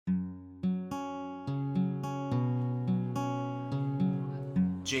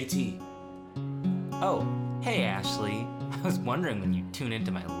JT. Oh, hey Ashley. I was wondering when you tune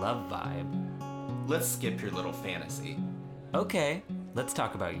into my love vibe. Let's skip your little fantasy. Okay, let's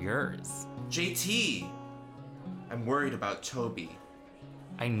talk about yours. JT! I'm worried about Toby.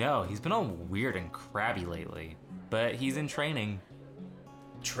 I know, he's been all weird and crabby lately, but he's in training.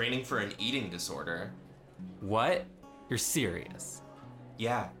 Training for an eating disorder? What? You're serious?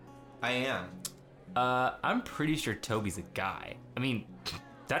 Yeah, I am. I'm pretty sure Toby's a guy. I mean,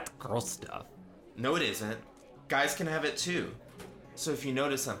 that's girl stuff. No, it isn't. Guys can have it too. So if you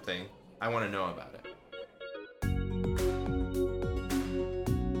notice something, I want to know about it.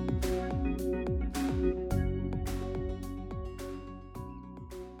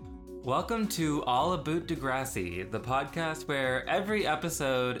 Welcome to All About Degrassi, the podcast where every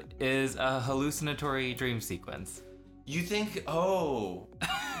episode is a hallucinatory dream sequence. You think,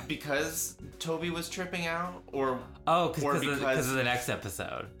 because Toby was tripping out? Because of the next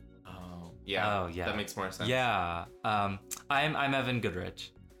episode. Yeah. That makes more sense. Yeah. I'm Evan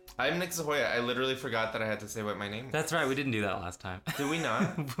Goodrich. I'm Nick Zahoya. I literally forgot that I had to say what my name was. That's right. We didn't do that last time. Did we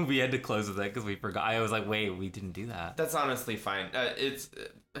not? We had to close with that because we forgot. I was like, wait, we didn't do that. That's honestly fine.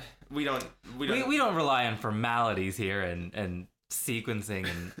 We don't rely on formalities here and sequencing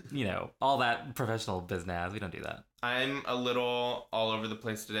and all that professional business. We don't do that. I'm a little all over the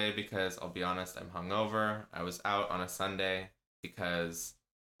place today because I'll be honest, I'm hungover. I was out on a Sunday because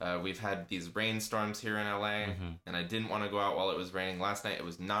we've had these rainstorms here in LA, and I didn't want to go out while it was raining. Last night it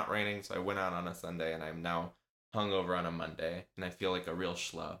was not raining, so I went out on a Sunday, and I'm now hungover on a Monday, and I feel like a real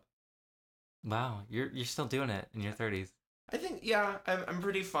schlub. Wow, you're still doing it in your 30s. I think, yeah, I'm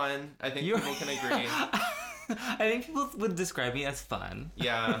pretty fun. I think people can agree. I think people would describe me as fun.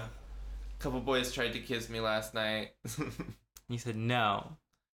 Yeah. A couple boys tried to kiss me last night. You said no.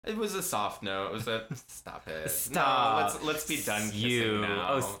 It was a soft no. It was a stop it. Stop. No, let's be done kissing now.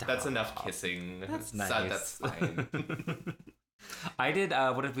 Oh, stop. That's enough kissing. That's nice. That's fine. I did.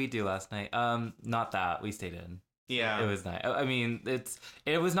 What did we do last night? Not that. We stayed in. Yeah. It was nice. I mean,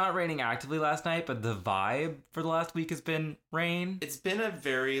 it was not raining actively last night, but the vibe for the last week has been rain. It's been a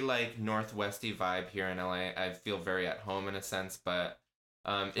very northwesty vibe here in LA. I feel very at home in a sense, but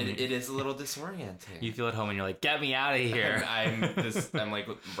it is a little disorienting. You feel at home and you're like, get me out of here. I'm like,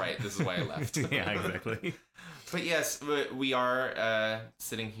 right, this is why I left. Yeah, exactly. But yes, we are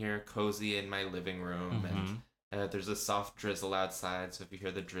sitting here cozy in my living room, and there's a soft drizzle outside. So if you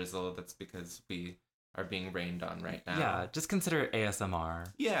hear the drizzle, that's because we are being rained on right now. Yeah, just consider it ASMR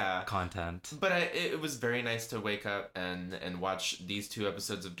content. But it was very nice to wake up and watch these two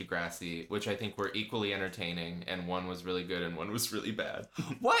episodes of Degrassi, which I think were equally entertaining, and one was really good and one was really bad.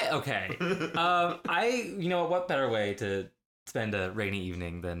 What? Okay. What better way to spend a rainy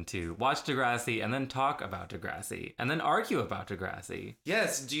evening than to watch Degrassi and then talk about Degrassi and then argue about Degrassi?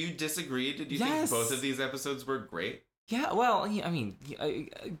 Yes. Do you disagree? Did you think both of these episodes were great? Yeah, well, I mean,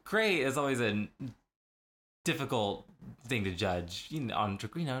 great is always a difficult thing to judge on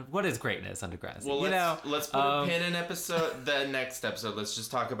what is greatness on Degrassi. Well, let's put a pin in the next episode. Let's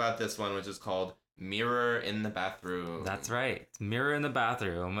just talk about this one, which is called Mirror in the Bathroom. That's right. Mirror in the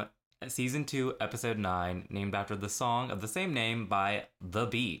Bathroom, season 2, episode 9, named after the song of the same name by The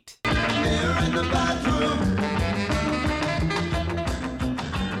Beat. Mirror in the bathroom.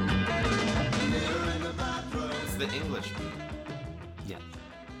 Mirror in the bathroom. It's the English beat. Yeah.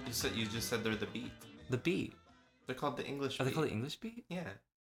 You just said they're the beat. The Beat. They're called the English beat. Are they called the English Beat? Yeah.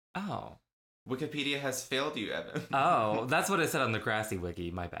 Oh. Wikipedia has failed you, Evan. Oh, that's what it said on the Degrassi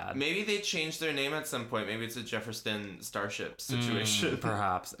wiki. My bad. Maybe they changed their name at some point. Maybe it's a Jefferson Starship situation.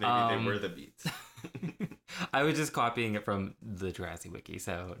 Perhaps. Maybe they were the Beats. I was just copying it from the Degrassi wiki.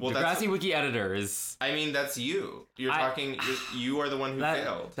 So, well, Degrassi wiki editors. I mean, that's you. You are the one who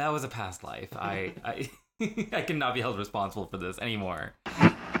failed. That was a past life. I cannot be held responsible for this anymore.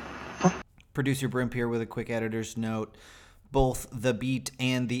 Producer Brimp here with a quick editor's note. Both The Beat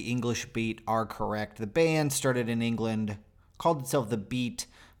and The English Beat are correct. The band started in England, called itself The Beat,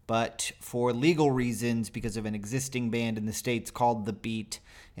 but for legal reasons, because of an existing band in the States called The Beat,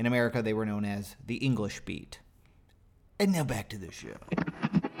 in America they were known as The English Beat. And now back to the show.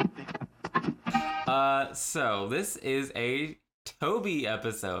 So this is a Toby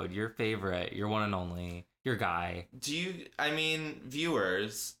episode, your favorite, your one and only. Your guy.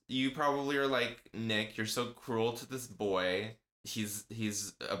 Viewers, you probably are like, Nick, you're so cruel to this boy. He's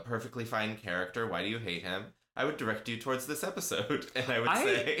a perfectly fine character. Why do you hate him? I would direct you towards this episode, and I would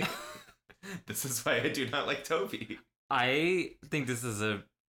say, this is why I do not like Toby. I think this is a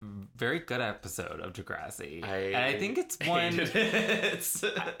very good episode of Degrassi. I think it's one.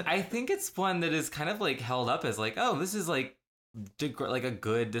 I think it's one that is kind of held up as this is like a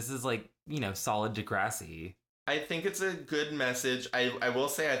good. This is like, solid Degrassi. I think it's a good message. I will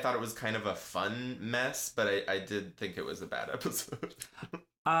say I thought it was kind of a fun mess, but I did think it was a bad episode.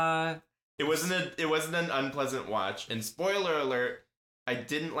 It wasn't an unpleasant watch. And spoiler alert, I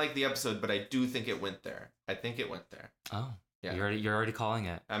didn't like the episode, but I do think it went there. I think it went there. Oh, yeah. You're already calling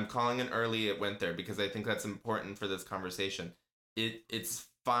it. I'm calling it early. It went there because I think that's important for this conversation. It's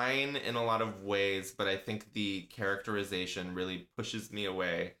fine in a lot of ways, but I think the characterization really pushes me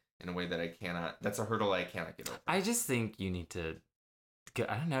away in a way that I cannot. That's a hurdle I cannot get over. I just think you need to.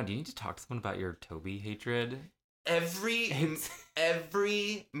 I don't know. Do you need to talk to someone about your Toby hatred? Every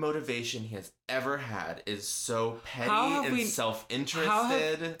motivation he has ever had is so petty and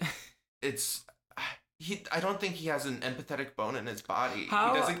self-interested. I don't think he has an empathetic bone in his body. He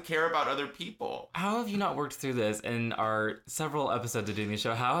doesn't care about other people. How have you not worked through this in our several episodes of doing the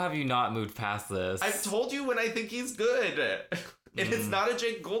show? How have you not moved past this? I've told you when I think he's good. And it's not a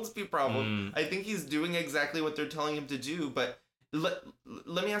Jake Goldsby problem. I think he's doing exactly what they're telling him to do, but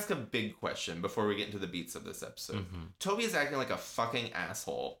let me ask a big question before we get into the beats of this episode. Toby is acting like a fucking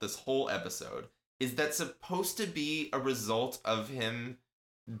asshole this whole episode. Is that supposed to be a result of him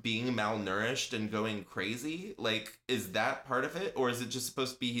being malnourished and going crazy? Like, is that part of it? Or is it just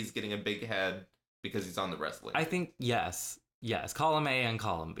supposed to be he's getting a big head because he's on the wrestling? I think yes. Column A and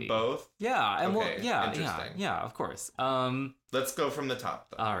column B. Both? Yeah. And okay. Yeah, of course. Let's go from the top,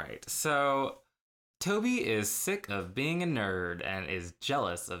 though. All right. So Toby is sick of being a nerd and is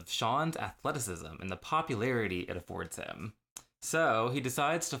jealous of Sean's athleticism and the popularity it affords him. So he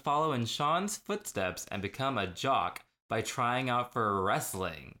decides to follow in Sean's footsteps and become a jock by trying out for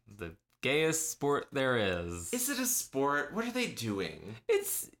wrestling, the gayest sport there is. Is it a sport? What are they doing?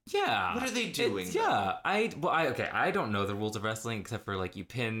 What are they doing? I don't know the rules of wrestling except for like you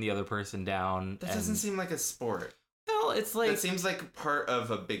pin the other person down. That doesn't seem like a sport. Well, it's like... That seems like part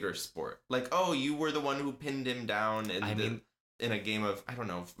of a bigger sport. Like, oh, you were the one who pinned him down in a game of, I don't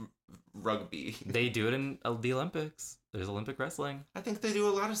know, rugby. They do it in the Olympics. There's Olympic wrestling. I think they do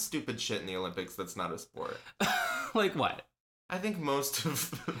a lot of stupid shit in the Olympics that's not a sport. Like what? I think most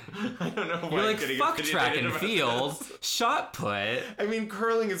of... I don't know why you're like, fuck track and field, shot put. I mean,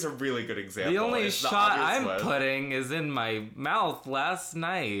 curling is a really good example. The only shot I'm putting is in my mouth last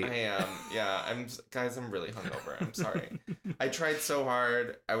night. I am. Yeah, I'm really hungover. I'm sorry. I tried so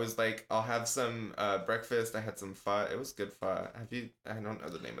hard. I was like, I'll have some breakfast. I had some pho. It was good pho. I don't know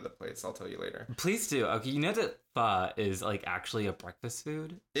the name of the place. I'll tell you later. Please do. Okay, you know that pho is like actually a breakfast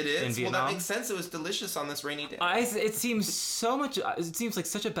food? It is? Well, that makes sense. It was delicious on this rainy day. It seems like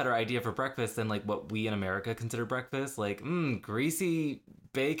such a better idea for breakfast than like what we in America consider breakfast. Like, greasy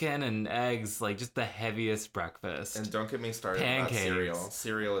bacon and eggs, like just the heaviest breakfast. And don't get me started about cereal.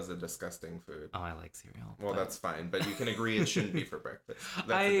 Cereal is a disgusting food. Oh, I like cereal. Well, that's fine, but you can agree it shouldn't be for breakfast.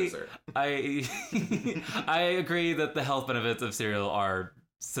 That's a dessert. I agree that the health benefits of cereal are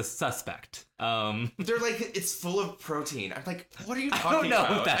suspect. They're like, it's full of protein. I'm like, what are you talking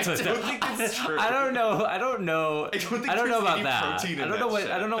about? I don't think it's true. I don't know about that.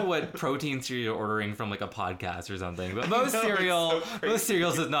 I don't know what protein cereal you're ordering from like a podcast or something. But most cereals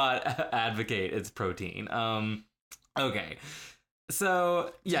does not advocate its protein. Okay.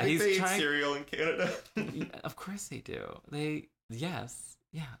 So yeah, he's trying. Eat cereal in Canada. Of course they do. Yes.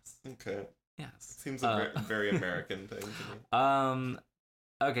 Okay. Yes. Seems a very American thing to me.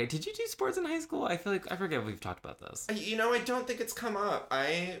 Okay, did you do sports in high school? I feel like I forget if we've talked about this. You know, I don't think it's come up.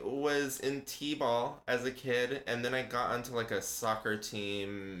 I was in t-ball as a kid, and then I got onto like a soccer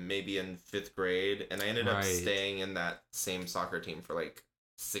team maybe in 5th grade, and I ended up staying in that same soccer team for like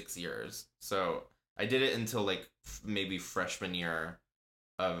 6 years. So I did it until like maybe freshman year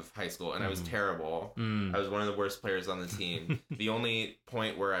of high school, and I was terrible. I was one of the worst players on the team. The only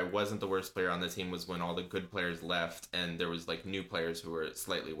point where I wasn't the worst player on the team was when all the good players left, and there was like new players who were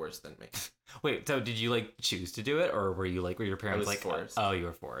slightly worse than me. Wait, so did you like choose to do it, or were your parents like forced? Oh, you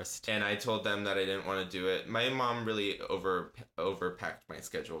were forced. And I told them that I didn't want to do it. My mom really overpacked my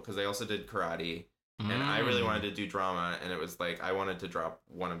schedule because I also did karate. And I really wanted to do drama, and it was like I wanted to drop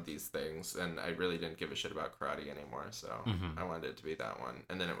one of these things, and I really didn't give a shit about karate anymore, so I wanted it to be that one.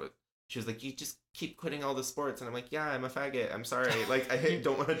 And then she was like, you just keep quitting all the sports, and I'm like, yeah, I'm a faggot, I'm sorry, like I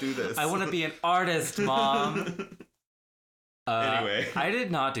don't want to do this. I want to be an artist, Mom. Anyway, I did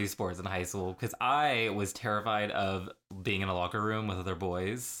not do sports in high school because I was terrified of being in a locker room with other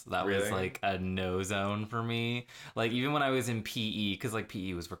boys. That was like a no zone for me. Like even when I was in PE, because like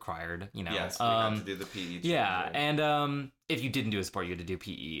PE was required, you know. Yes, we had to do the PE. Yeah, and if you didn't do a sport, you had to do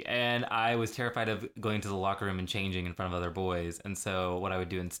PE. And I was terrified of going to the locker room and changing in front of other boys. And so what I would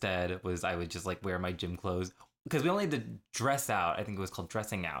do instead was I would just like wear my gym clothes because we only had to dress out. I think it was called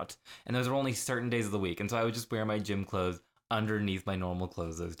dressing out. And those were only certain days of the week. And so I would just wear my gym clothes underneath my normal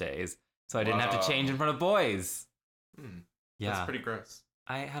clothes those days. So I didn't have to change in front of boys. Yeah. That's pretty gross.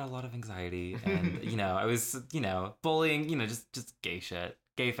 I had a lot of anxiety and, I was, bullying, just gay shit.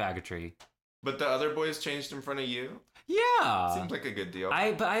 Gay faggotry. But the other boys changed in front of you? Yeah. Seems like a good deal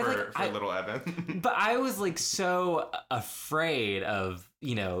for little Evan. But I was like so afraid of,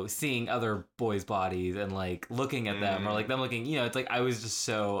 seeing other boys' bodies and like looking at them or like them looking, it's like I was just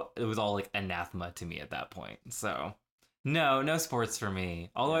it was all like anathema to me at that point. So no sports for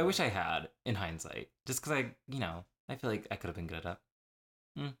me. Although I wish I had in hindsight, just because I feel like I could have been good at it.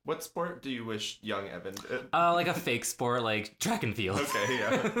 What sport do you wish young Evan did? Like a fake sport, like track and field. Okay,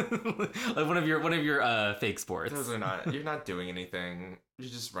 yeah. Like one of your fake sports. Those are not. You're not doing anything. You're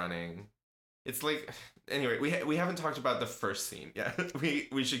just running. It's like, anyway, we haven't talked about the first scene yet.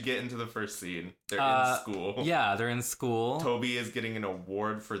 We should get into the first scene. They're in school. Yeah, they're in school. Toby is getting an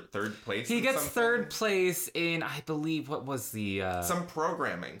award for third place. He gets third place in, I believe, what was the some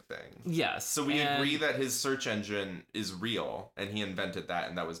programming thing. Yes. So we agree that his search engine is real, and he invented that,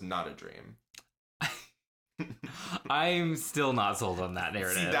 and that was not a dream. I'm still not sold on that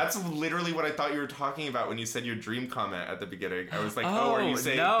narrative. See, that's literally what I thought you were talking about when you said your dream comment at the beginning. I was like, are you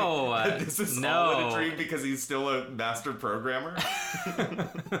saying this is all in a dream because he's still a master programmer?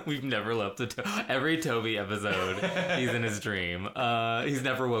 We've never left every Toby episode. He's in his dream. He's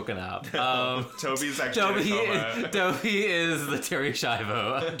never woken up. Toby's actually Toby is the Terry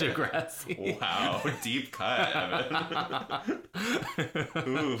Schiavo of Degrassi. Wow, deep cut, Evan.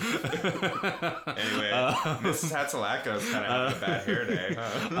 Oof. Anyway. Mrs. Hatzalaka's kind of having a bad hair day.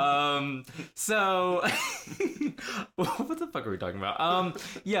 Huh? So what the fuck are we talking about?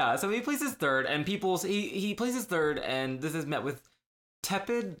 Yeah. So he places third, and he places third, and this is met with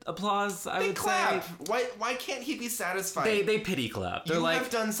tepid applause. I would clap. say. Why can't he be satisfied? They pity clap. They're you like, have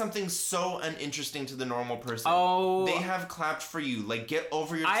done something so uninteresting to the normal person. Oh, they have clapped for you. Like, get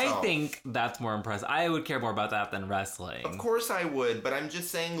over yourself. I think that's more impressive. I would care more about that than wrestling. Of course I would, but I'm just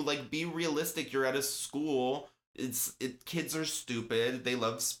saying, like, be realistic. You're at a school. Kids are stupid. They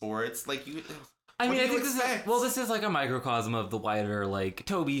love sports. Like, you. I mean, I think this is like a microcosm of the wider, like,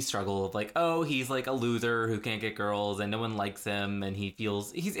 Toby struggle of, like, oh, he's like a loser who can't get girls and no one likes him and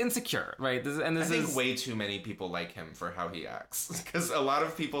he's insecure, right? I think way too many people like him for how he acts, because a lot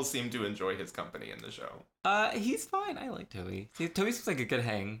of people seem to enjoy his company in the show. He's fine. I like Toby. Toby seems like a good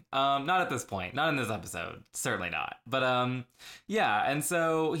hang. Not at this point. Not in this episode. Certainly not. But, yeah. And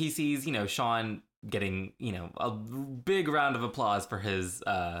so he sees, Sean getting, a big round of applause for his,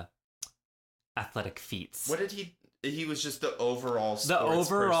 athletic feats. What did he was just the overall person.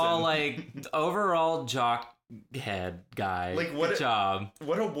 Overall jock head guy. Like, what Good job.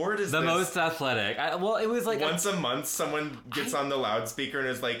 What award is the this? Most athletic. It was like once a month someone gets on the loudspeaker and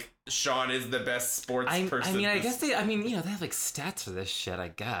is like, Sean is the best sports person. I mean, I guess they have like stats for this shit, I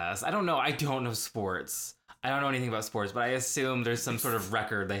guess. I don't know. I don't know sports. I don't know anything about sports, but I assume there's some sort of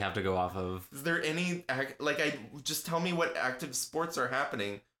record they have to go off of. Is there any just tell me what active sports are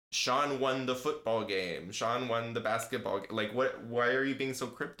happening? Sean won the football game. Sean won the basketball game. Like, what? Why are you being so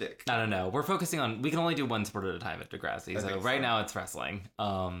cryptic? I don't know. We're focusing on... We can only do one sport at a time at Degrassi. So right now it's wrestling.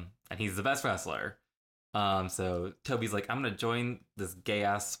 And he's the best wrestler. So Toby's like, I'm going to join this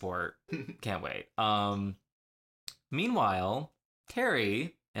gay-ass sport. Can't wait. Meanwhile,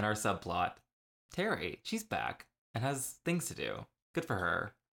 Terry, in our subplot, she's back and has things to do. Good for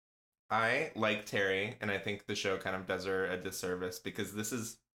her. I like Terry, and I think the show kind of does her a disservice because this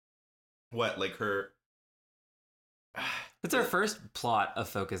is... her... It's her first plot of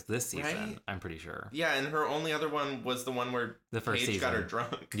focus this season, right? I'm pretty sure. Yeah, and her only other one was the one where the first Paige season got her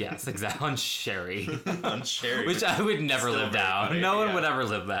drunk. Yes, exactly. On Sherry. On Sherry. Which I would never live down. Funny, no one would ever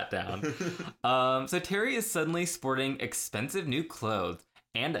live that down. So Terry is suddenly sporting expensive new clothes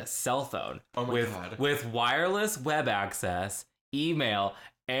and a cell phone. Oh my God. With wireless web access, email,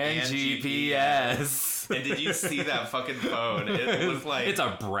 and GPS. And did you see that fucking phone? It was like... It's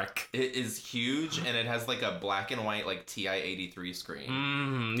a brick. It is huge, and it has like a black and white like TI-83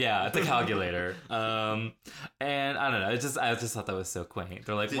 screen. Yeah, it's a calculator. And I don't know. I just thought that was so quaint.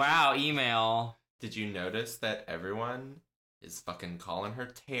 They're like, wow, email. Did you notice that everyone is fucking calling her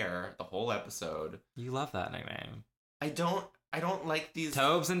Tear the whole episode? You love that nickname. I don't like these...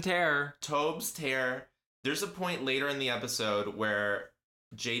 Tobes and Tear. Tobes, Tear. There's a point later in the episode where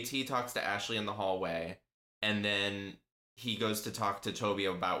JT talks to Ashley in the hallway, and then he goes to talk to Toby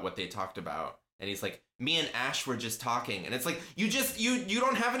about what they talked about, and he's like, me and Ash were just talking, and it's like you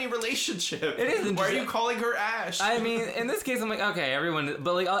don't have any relationship. It isn't. Why are you calling her Ash? I mean, in this case, I'm like, okay, everyone,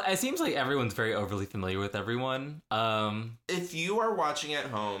 but like, it seems like everyone's very overly familiar with everyone. If you are watching at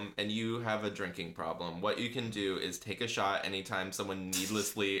home and you have a drinking problem, what you can do is take a shot anytime someone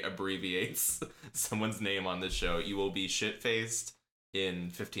needlessly abbreviates someone's name on the show. You will be shit-faced in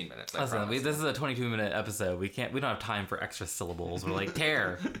 15 minutes. Listen, this is a 22-minute episode. We don't have time for extra syllables. We're like,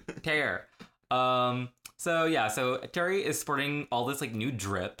 tear. So Terry is sporting all this like new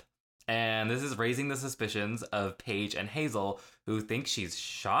drip, and this is raising the suspicions of Paige and Hazel, who think she's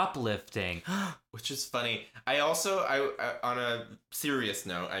shoplifting. Which is funny. I on a serious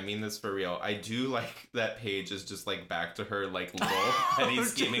note, I mean this for real, I do like that Paige is just like back to her like little petty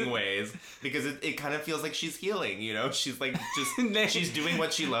scheming ways, because it kind of feels like she's healing, you know? She's like just she's doing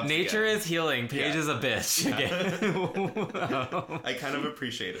what she loves. Nature is healing. Paige is a bitch. Yeah. I kind of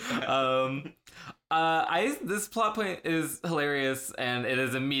appreciated that. This plot point is hilarious, and it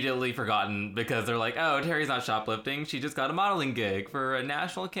is immediately forgotten because they're like, oh, Terry's not shoplifting. She just got a modeling gig for a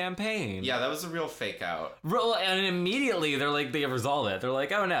national campaign. Yeah, that was a real fake out. And immediately they resolve it. They're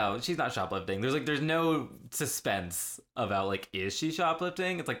like, oh no, she's not shoplifting. There's no suspense about like, is she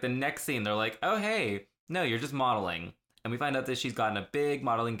shoplifting? It's like the next scene, they're like, oh hey, no, you're just modeling. And we find out that she's gotten a big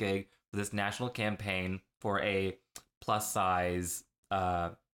modeling gig for this national campaign for a plus size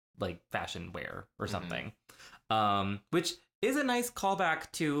like fashion wear or something. Which is a nice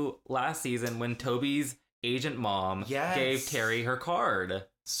callback to last season when Toby's agent mom gave Terry her card.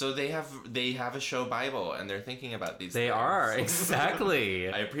 So they have a show Bible, and they're thinking about these They things. are, exactly.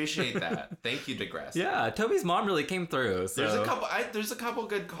 I appreciate that. Thank you, Degrassi. Yeah, Toby's mom really came through. So. There's a couple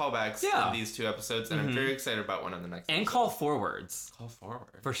good callbacks in these two episodes, and I'm very excited about one on the next and episode. Call forwards. Call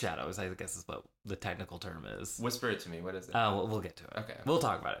forward. Foreshadows, I guess is what the technical term is. Whisper it to me. What is it? We'll get to it. Okay. We'll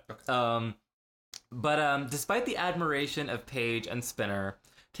talk about it. Okay. But despite the admiration of Paige and Spinner,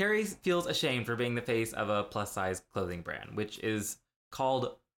 Terry feels ashamed for being the face of a plus-size clothing brand, which is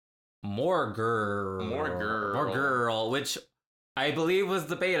called More Girl, which I believe was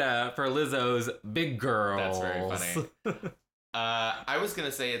the beta for Lizzo's Big Girl. That's very funny. I was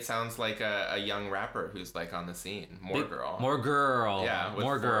gonna say it sounds like a young rapper who's like on the scene. More Girl. Yeah, with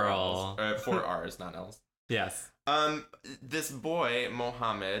More Girl. 4 R's, not L's. Yes. This boy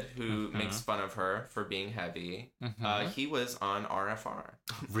Mohammed, who makes fun of her for being heavy, he was on RFR.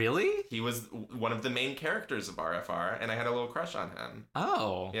 Really? He was one of the main characters of RFR, and I had a little crush on him.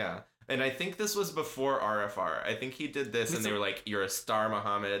 Oh. Yeah. And I think this was before RFR. I think he did this, and they were like, "You're a star,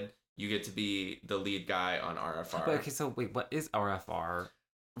 Mohammed. You get to be the lead guy on RFR." But, okay, so wait, what is RFR?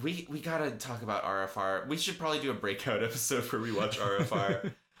 We gotta talk about RFR. We should probably do a breakout episode where we watch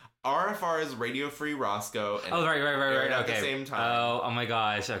RFR. RFR is Radio Free Roscoe. And right. At Okay. the same time. Oh my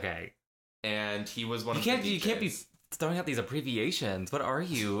gosh. Okay. And he was one of the DJs. You can't be throwing out these abbreviations. What are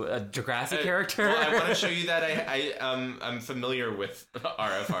you, a Degrassi character? Well, I want to show you that I'm familiar with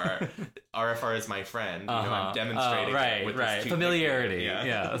RFR. RFR is my friend. You know, I'm demonstrating it with this cute familiarity. nickname.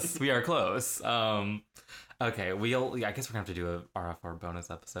 Yes, we are close. Okay, I guess we're gonna have to do a RFR bonus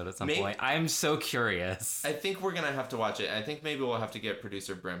episode at some point. I'm so curious. I think we're gonna have to watch it. I think maybe we'll have to get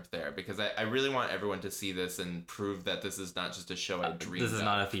producer Brimp there, because I really want everyone to see this and prove that this is not just a show I dreamed This is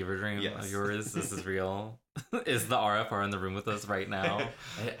not a fever dream of yours. This is real. Is the RFR in the room with us right now?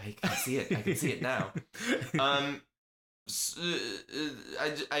 I can see it. I can see it now.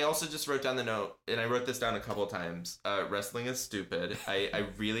 I also just wrote down the note, and I wrote this down a couple times. Wrestling is stupid. I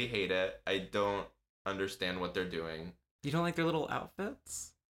really hate it. I don't understand what they're doing. You don't like their little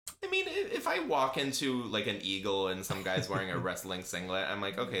outfits? I mean, if I walk into like an eagle and some guy's wearing a wrestling singlet, I'm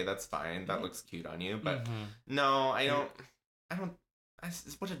like, okay, that's fine. That looks cute on you. But no, I don't.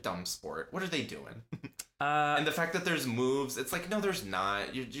 What a dumb sport. What are they doing? And the fact that there's moves, it's like, no, there's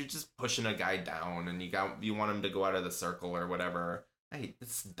not. You're just pushing a guy down, and you want him to go out of the circle or whatever.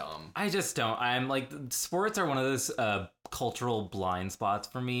 It's dumb. I just don't. I'm like, sports are one of those cultural blind spots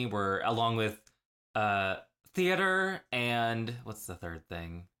for me, where along with theater and what's the third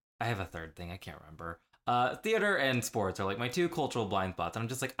thing? I have a third thing. I can't remember. Theater and sports are like my two cultural blind spots. And I'm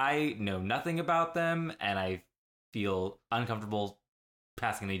just like, I know nothing about them, and I feel uncomfortable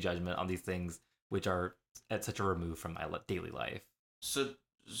passing any judgment on these things, which are at such a remove from my daily life. So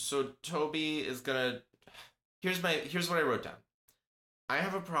Toby is gonna. Here's what I wrote down. I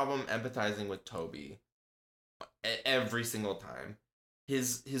have a problem empathizing with Toby every single time.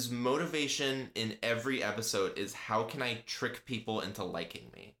 His motivation in every episode is, how can I trick people into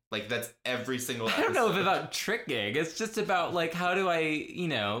liking me? Like, that's every single episode. I don't know if about tricking. It's just about, like, how do I,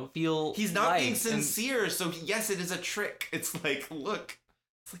 feel He's not being liked sincere, so yes, it is a trick. It's like, look,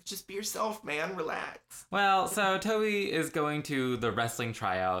 It's like, just be yourself, man. Relax. Well, so Toby is going to the wrestling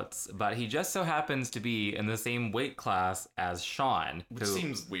tryouts, but he just so happens to be in the same weight class as Sean. Which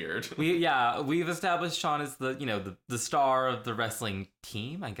seems weird. We've established Sean as the star of the wrestling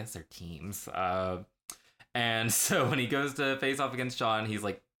team. I guess they're teams. And so when he goes to face off against Sean, he's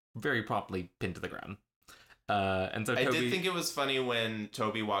like very promptly pinned to the ground. And so Toby... I did think it was funny when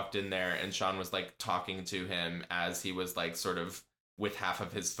Toby walked in there and Sean was like talking to him as he was like sort of with half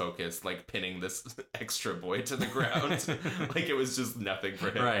of his focus, like pinning this extra boy to the ground. Like it was just nothing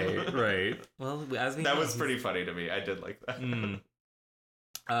for him. Right. Well, that was pretty funny to me. I did like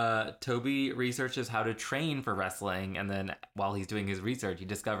that. Toby researches how to train for wrestling, and then while he's doing his research, he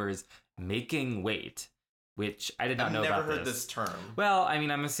discovers making weight, which I did not know about. I've never heard this term. Well, I mean,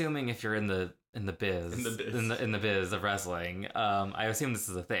 I'm assuming if you're in the biz of wrestling, I assume this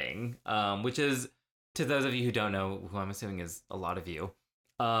is a thing, which is, to those of you who don't know, who I'm assuming is a lot of you,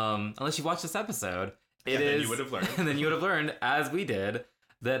 unless you watched this episode, then you would have learned. And then you would have learned, as we did,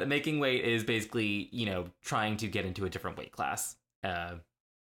 that making weight is basically, trying to get into a different weight class.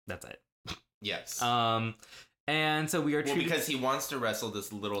 That's it. Yes. And so we are treated... because he wants to wrestle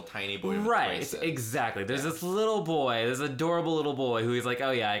this little tiny boy with right, braces. Exactly. There's this little boy, this adorable little boy who he's like,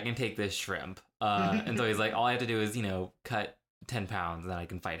 oh yeah, I can take this shrimp. And so he's like, all I have to do is, cut 10 pounds and then I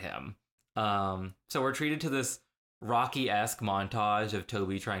can fight him. So we're treated to this Rocky-esque montage of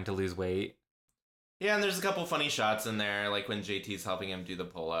Toby trying to lose weight. Yeah, and there's a couple funny shots in there, like when JT's helping him do the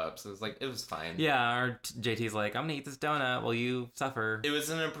pull-ups. It was fine. Yeah, or JT's like, I'm gonna eat this donut while you suffer. It was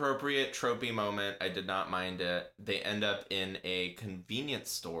an appropriate tropey moment. I did not mind it. They end up in a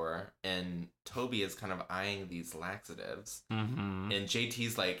convenience store, and Toby is kind of eyeing these laxatives. Mm-hmm. And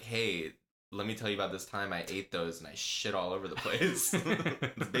JT's like, hey, let me tell you about this time I ate those and I shit all over the place.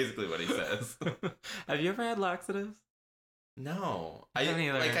 That's basically what he says. Have you ever had laxatives? No. I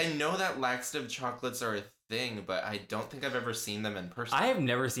know that laxative chocolates are a thing, but I don't think I've ever seen them in person. I have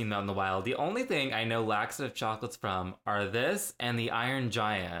never seen them in the wild. The only thing I know laxative chocolates from are this and the Iron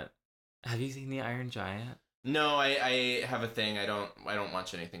Giant. Have you seen the Iron Giant? No, I have a thing. I don't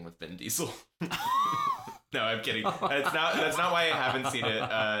watch anything with Vin Diesel. No, I'm kidding. That's not why I haven't seen it.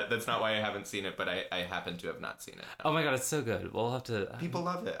 That's not why I haven't seen it, but I happen to have not seen it. Oh my god, it's so good. We'll have to... People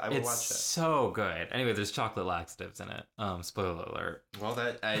love it. I will watch it. It's so good. Anyway, there's chocolate laxatives in it. Spoiler alert. Well,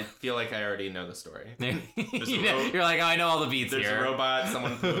 I feel like I already know the story. You're like, oh, I know all the beats there's here. There's a robot,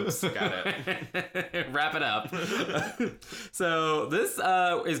 someone poops. Got it. Wrap it up. So this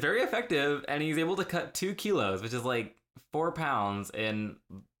is very effective, and he's able to cut 2 kilos, which is like 4 pounds in,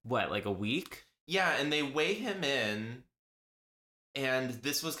 what, like a week? Yeah, and they weigh him in, and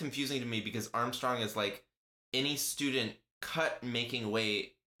this was confusing to me because Armstrong is like, any student caught making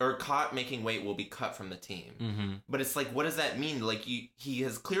weight will be cut from the team. Mm-hmm. But it's like, what does that mean? Like, he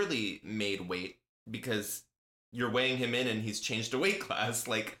has clearly made weight because you're weighing him in and he's changed a weight class.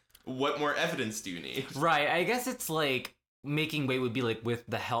 Like, what more evidence do you need? Right, I guess it's like, making weight would be like with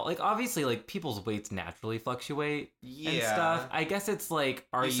the help, like obviously like people's weights naturally fluctuate and stuff. I guess it's like,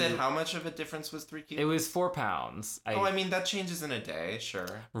 you said how much of a difference was 3 kilos? It was 4 pounds. I mean that changes in a day,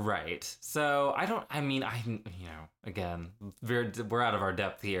 sure. Right. So again, we're out of our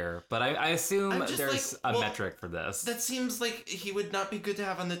depth here, but I assume there's a metric for this. That seems like he would not be good to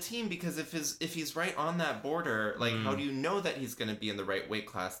have on the team because if he's right on that border, like how do you know that he's going to be in the right weight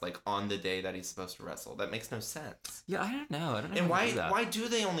class like on the day that he's supposed to wrestle? That makes no sense. Yeah, I don't know. And why do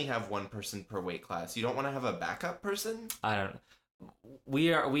they only have one person per weight class? You don't want to have a backup person? I don't.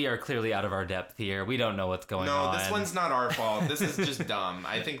 We are clearly out of our depth here. We don't know what's going on. No, this one's not our fault. This is just dumb.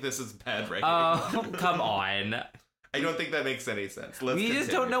 I think this is bad writing. Oh, come on. I don't think that makes any sense. We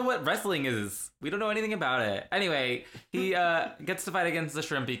just don't know what wrestling is. We don't know anything about it. Anyway, he gets to fight against the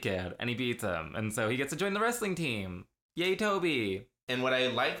Shrimpy Kid, and he beats him. And so he gets to join the wrestling team. Yay, Toby. And what I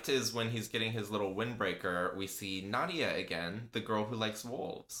liked is when he's getting his little windbreaker, we see Nadia again, the girl who likes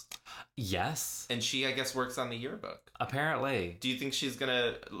wolves. Yes. And she, I guess, works on the yearbook. Apparently. Do you think she's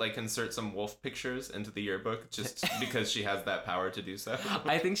gonna, like, insert some wolf pictures into the yearbook just because she has that power to do so?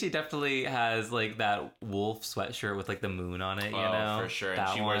 I think she definitely has, like, that wolf sweatshirt with, like, the moon on it, you know? For sure. And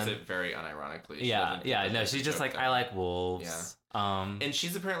she wears it very unironically. She's just like, I like wolves. Yeah. And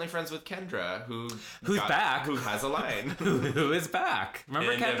she's apparently friends with Kendra, who's back, who has a line, who is back.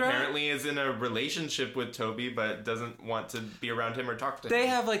 Remember and Kendra? Apparently is in a relationship with Toby, but doesn't want to be around him or talk to him. They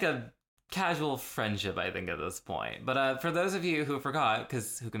have like a casual friendship, I think, at this point. But for those of you who forgot,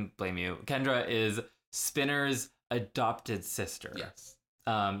 because who can blame you? Kendra is Spinner's adopted sister. Yes.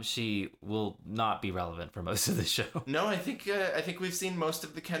 She will not be relevant for most of the show. No, I think we've seen most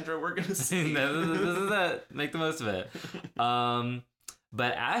of the Kendra we're gonna see. This is it. Make the most of it.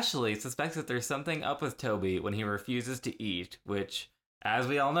 But Ashley suspects that there's something up with Toby when he refuses to eat, which, as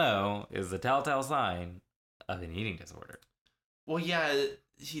we all know, is the telltale sign of an eating disorder. Well, yeah,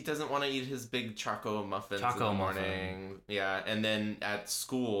 he doesn't want to eat his big choco muffins in the morning. Yeah, and then at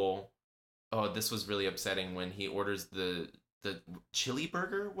school, this was really upsetting when he orders the chili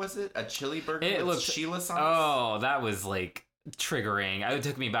burger, was it? A chili burger with Sheila sauce? Oh, that was, like, triggering. It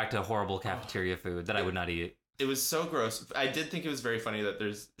took me back to horrible cafeteria food that I would not eat. It was so gross. I did think it was very funny that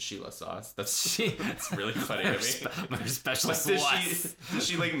there's Sheila sauce. That's really funny to me. My special sauce. Did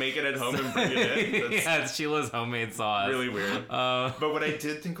she like make it at home and bring it in? Yeah, it's Sheila's homemade sauce. Really weird. But what I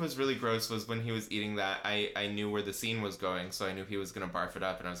did think was really gross was when he was eating that, I knew where the scene was going, so I knew he was going to barf it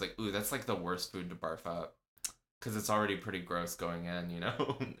up, and I was like, ooh, that's like the worst food to barf up. Because it's already pretty gross going in, you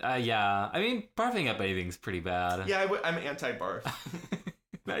know? Yeah. I mean, barfing up anything's pretty bad. Yeah, I'm anti-barf.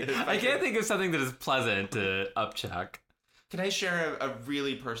 I can't think of something that is pleasant to upchuck. Can I share a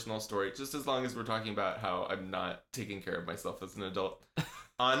really personal story, just as long as we're talking about how I'm not taking care of myself as an adult?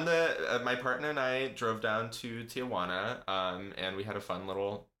 On my partner and I drove down to Tijuana, and we had a fun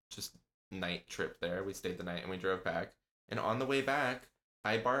little just night trip there. We stayed the night and we drove back. And on the way back,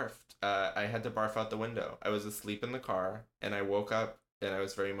 I barfed. I had to barf out the window. I was asleep in the car, and I woke up, and I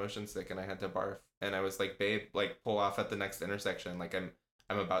was very motion sick, and I had to barf. And I was like, babe, like, pull off at the next intersection. Like, I'm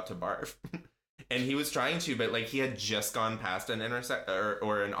about to barf. And he was trying to, but like he had just gone past an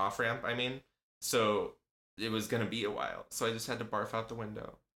or an off ramp, I mean. So it was going to be a while. So I just had to barf out the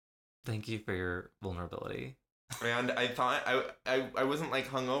window. Thank you for your vulnerability. And I thought I wasn't like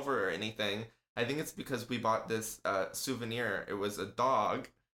hungover or anything. I think it's because we bought this souvenir. It was a dog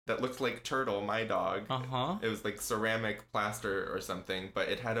that looked like Turtle, my dog. Uh-huh. It was like ceramic plaster or something, but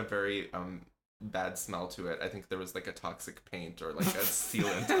it had a very bad smell to it. I think there was like a toxic paint or like a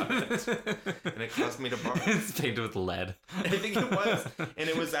sealant on it, and it caused me to barf. It's painted with lead. I think it was, and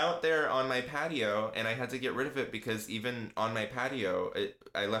it was out there on my patio, and I had to get rid of it because even on my patio,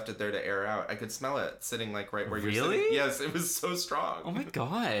 I left it there to air out. I could smell it sitting like right where you're sitting. Really? Yes, it was so strong. Oh my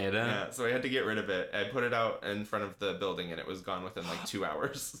god. Yeah, so I had to get rid of it. I put it out in front of the building, and it was gone within like 2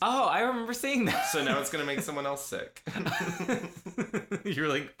 hours. Oh, I remember seeing that. So now it's gonna make someone else sick. You're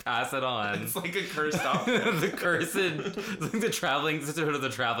like, pass it on. It's like a cursed object. The cursed, like the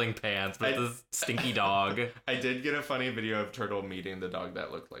traveling pants, but this stinky dog. I did get a funny video of Turtle meeting the dog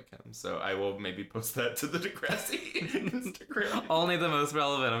that looked like him, so I will maybe post that to the Degrassi Instagram. Only the most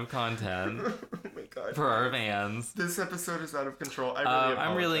relevant of content. Oh my god! For our fans. This episode is out of control.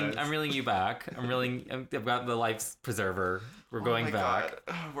 I'm reeling you back. I've got the life preserver. We're going back.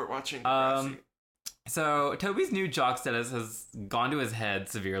 God. We're watching Degrassi. So Toby's new jock status has gone to his head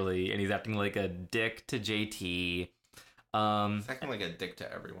severely, and he's acting like a dick to JT. He's acting like a dick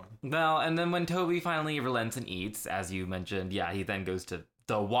to everyone. Well, and then when Toby finally relents and eats, as you mentioned, yeah, he then goes to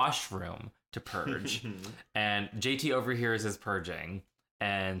the washroom to purge, and JT overhears his purging,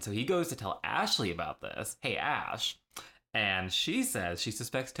 and so he goes to tell Ashley about this. Hey, Ash. And she says she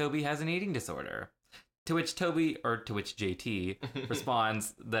suspects Toby has an eating disorder. To which JT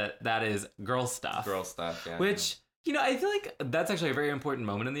responds that is girl stuff. Girl stuff, yeah. Which, I feel like that's actually a very important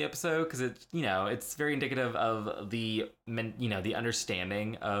moment in the episode because it's very indicative of the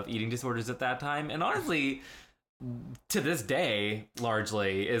understanding of eating disorders at that time. And honestly, to this day,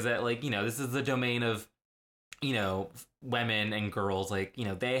 largely, is that this is the domain of, women and girls,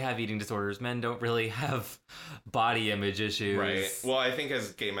 they have eating disorders. Men don't really have body image issues. Right. Well, I think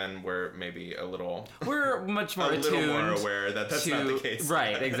as gay men, we're maybe we're much more attuned, little more aware that that's not the case.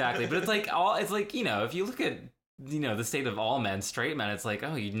 Right, exactly. But if you look at, the state of all men, straight men, it's like,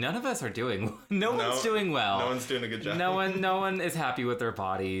 none of us are doing, one's doing well. No one's doing a good job. No one is happy with their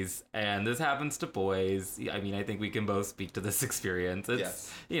bodies, and this happens to boys. I mean, I think we can both speak to this experience.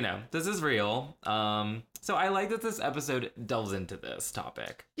 It's, this is real. So I like that this episode delves into this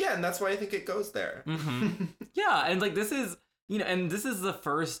topic. Yeah, and that's why I think it goes there. Mm-hmm. Yeah, and this is, and this is the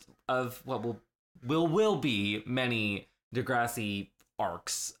first of what will be many Degrassi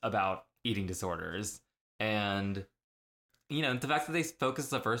arcs about eating disorders. And, the fact that they focus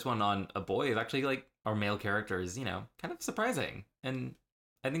the first one on a boy is actually, our male characters, kind of surprising. And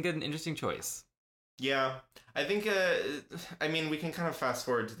I think an interesting choice. Yeah. I think, we can kind of fast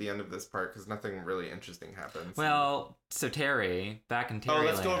forward to the end of this part because nothing really interesting happens. Well, so Terry, back in Terry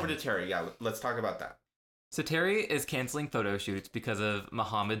let's go over to Terry. Yeah, let's talk about that. So Terry is canceling photo shoots because of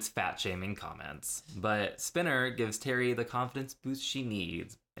Muhammad's fat-shaming comments. But Spinner gives Terry the confidence boost she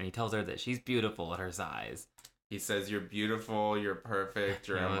needs, and he tells her that she's beautiful at her size. He says, you're beautiful, you're perfect,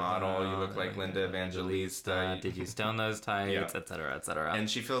 you're a model, you look like Linda Evangelista. Did you stone those tights, etc., etc. And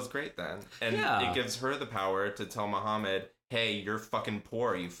she feels great then. And it gives her the power to tell Muhammad, hey, you're fucking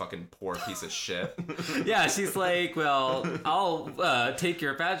poor, you fucking poor piece of shit. Yeah, she's like, well, I'll take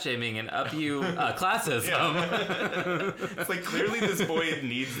your fat shaming and up you classism. Yeah. It's like, clearly this boy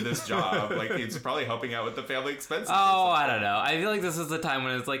needs this job. Like, it's probably helping out with the family expenses. Oh, I don't know. I feel like this is the time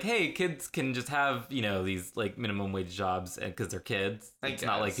when it's like, hey, kids can just have, you know, these like minimum wage jobs because they're kids. It's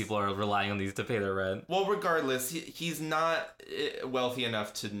not like people are relying on these to pay their rent. Well, regardless, he's not wealthy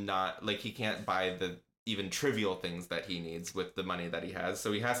enough to not, like, he can't buy the even trivial things that he needs with the money that he has.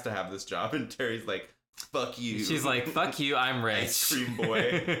 So he has to have this job. And Terry's like, fuck you. She's like, fuck you, I'm rich. Ice cream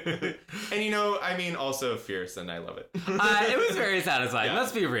boy. And, you know, I mean, also fierce, and I love it. It was very satisfying.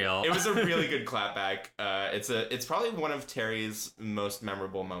 Let's be real. It was a really good clapback. It's probably one of Terry's most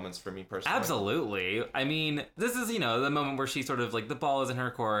memorable moments for me personally. Absolutely. I mean, this is, you know, the moment where she sort of, like, the ball is in her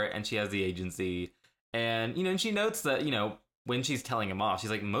court, and she has the agency. And, you know, and she notes that, you know, when she's telling him off,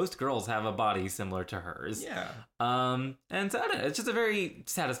 she's like, most girls have a body similar to hers. Yeah. And so, I don't know, it's just a very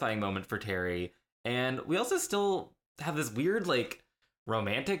satisfying moment for Terry. And we also still have this weird, like,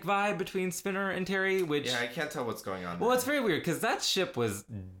 romantic vibe between Spinner and Terry, which... Yeah, I can't tell what's going on. Well, it's very weird, because that ship was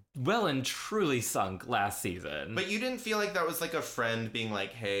well and truly sunk last season. But you didn't feel like that was, like, a friend being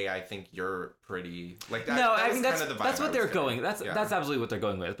like, hey, I think you're pretty... Like, that, no, that I mean, kind of the vibe that's what they're getting. going... That's absolutely what they're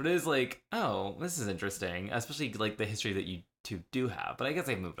going with. But it is like, oh, this is interesting. Especially, like, the history that you two do have. But I guess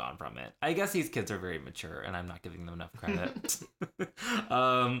they've moved on from it. I guess these kids are very mature, and I'm not giving them enough credit.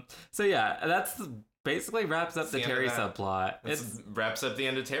 So, yeah, that's... basically wraps up the Terry subplot. It wraps up the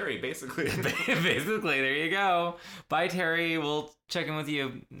end of Terry, basically. Basically, there you go. Bye, Terry. We'll check in with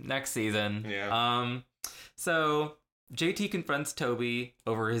you next season. Yeah. So JT confronts Toby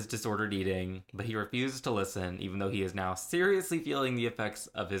over his disordered eating, but he refuses to listen, even though he is now seriously feeling the effects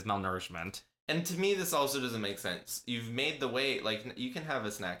of his malnourishment. And to me, this also doesn't make sense. You've made the weight. Like, you can have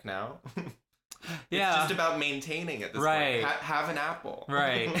a snack now. Yeah. It's just about maintaining at this point. Have an apple.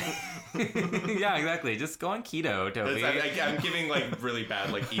 Right. Yeah, exactly. Just go on keto, Toby. I'm giving, like, really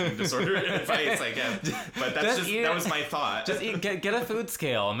bad, like, eating disorder advice, I guess. But that was my thought. Just get a food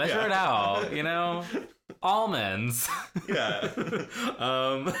scale. Measure it out, you know? Almonds. Yeah.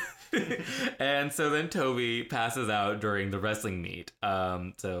 And so then Toby passes out during the wrestling meet.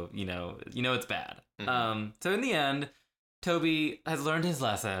 So, you know it's bad. Mm-hmm. So in the end, Toby has learned his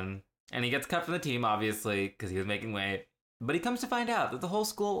lesson. And he gets cut from the team, obviously, because he was making weight. But he comes to find out that the whole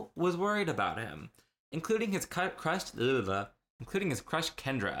school was worried about him, including his crush Kendra,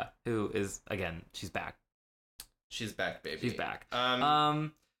 who is, again, she's back. She's back, baby. She's back.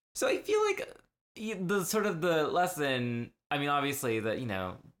 So I feel like the lesson, I mean, obviously that, you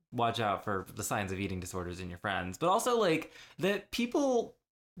know, watch out for the signs of eating disorders in your friends, but also, like, that people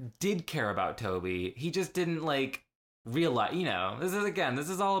did care about Toby. He just didn't, like, realize, you know, this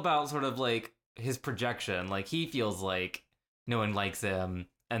is all about sort of like his projection. Like, he feels like no one likes him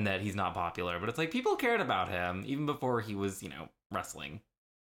and that he's not popular, but it's like people cared about him even before he was, you know, wrestling.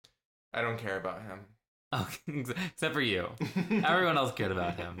 I don't care about him. Oh, except for you. Everyone else cared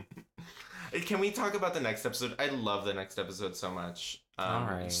about him. Can we talk about the next episode? I love the next episode so much. All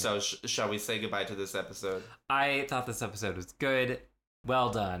right. So shall we say goodbye to this episode? I thought this episode was good.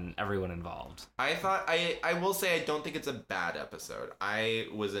 Well done, everyone involved. I will say I don't think it's a bad episode. I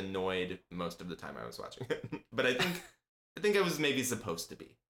was annoyed most of the time I was watching it. But I think I was maybe supposed to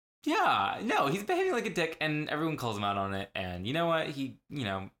be. Yeah, no, he's behaving like a dick and everyone calls him out on it, and you know what?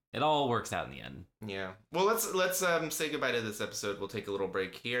 It all works out in the end. Yeah. Well, let's say goodbye to this episode. We'll take a little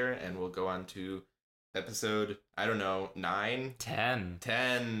break here and we'll go on to episode, I don't know, 9? 10.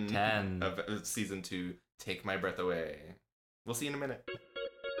 10 of season 2, Take My Breath Away. We'll see you in a minute.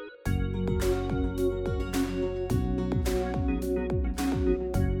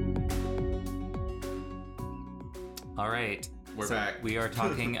 All right. We're back. We are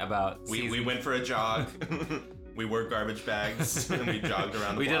talking about we went for a jog. We wore garbage bags and we jogged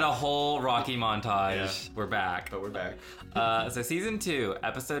around the We block. did a whole Rocky montage. Yeah. We're back. But we're back. So season 2,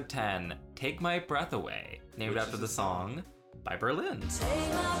 episode 10, Take My Breath Away, named after the song by Berlin.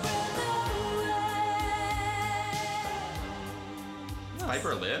 By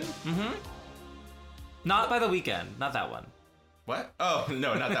Berlin? Mm-hmm. Not by The Weeknd. Not that one. What? Oh,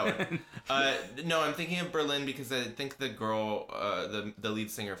 no, not that one. No, I'm thinking of Berlin because I think the girl, the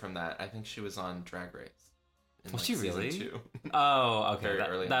lead singer from that, I think she was on Drag Race. Was she really? Season 2. Oh, okay. Very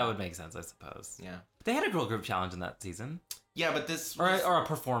early that on. would make sense, I suppose. Yeah. They had a girl group challenge in that season. Yeah, but this Or was, a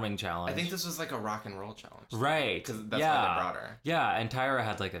performing challenge. I think this was like a rock and roll challenge. Right. Because that's yeah. why they brought her. Yeah, and Tyra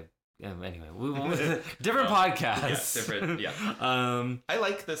had like a... Anyway, we won't... different podcast. Yeah, different, yeah. I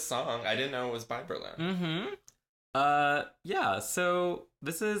like this song. I didn't know it was by Berlin. Mm-hmm. Yeah, so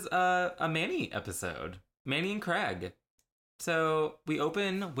this is a Manny episode. Manny and Craig. So we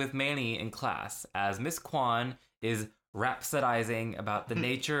open with Manny in class as Miss Kwan is rhapsodizing about the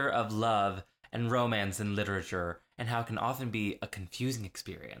nature of love and romance in literature and how it can often be a confusing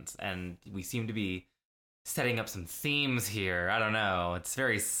experience. And we seem to be setting up some themes here. I don't know. It's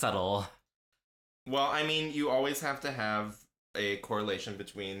very subtle. Well, I mean, you always have to have a correlation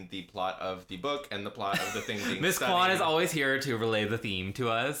between the plot of the book and the plot of the thing being Miss studied. Kwan is always here to relay the theme to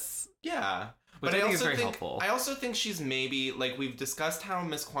us. Yeah. Which But I think also is very helpful. I also think she's maybe, like, we've discussed how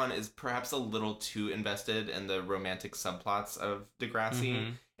Miss Kwan is perhaps a little too invested in the romantic subplots of Degrassi.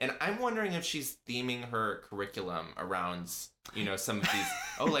 Mhm. And I'm wondering if she's theming her curriculum around, you know, some of these,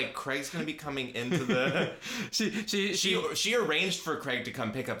 like, Craig's going to be coming into the... She arranged for Craig to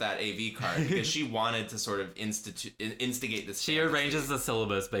come pick up that AV card because she wanted to sort of instigate this. She fantasy. arranges the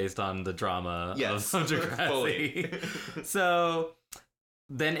syllabus based on the drama Yes, of Degrassi. fully. So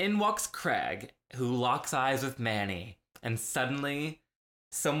then in walks Craig, who locks eyes with Manny, and suddenly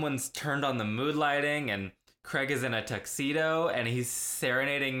someone's turned on the mood lighting, and Craig is in a tuxedo, and he's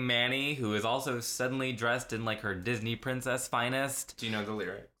serenading Manny, who is also suddenly dressed in like her Disney princess finest. Do you know the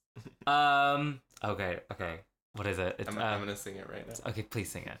lyric? Okay. What is it? It's, I'm gonna sing it right now. Okay,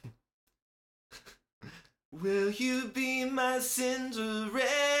 please sing it. Will you be my Cinderella?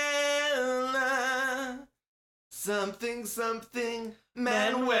 Something,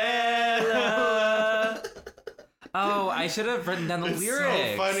 Manuela. Oh, I should have written down the It's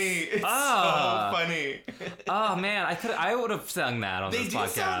lyrics. so funny. It's Ah. so funny. Oh man, I would have sung that on this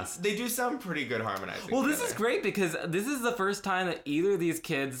podcast. They do sound pretty good harmonizing. Well, this is together. great because this is the first time that either of these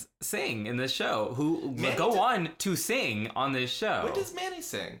kids sing in this show, who Manny go on to sing on this show. What does Manny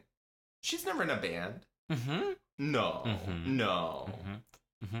sing? She's never in a band. Mm-hmm. No, Mhm. no.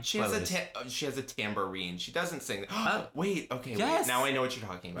 Mm-hmm. She has a tambourine. She doesn't sing. Wait, okay, Yes. wait. Now I know what you're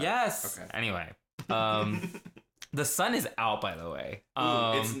talking about. Yes. Okay. Anyway, the sun is out, by the way.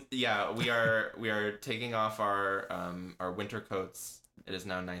 We are taking off our winter coats. It is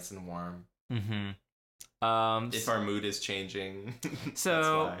now nice and warm. Mm-hmm. If our mood is changing,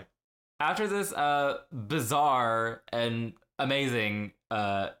 So- that's why. After this bizarre and amazing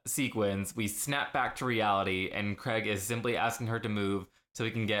sequence, we snap back to reality, and Craig is simply asking her to move so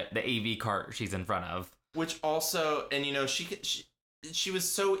we can get the AV cart she's in front of. Which also, and you know, she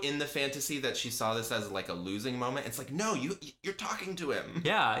was so in the fantasy that she saw this as like a losing moment. It's like, no, you're talking to him.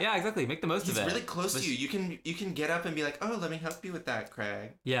 Yeah, exactly. Make the most He's of it. really close But to you. You can get up and be like, oh, let me help you with that,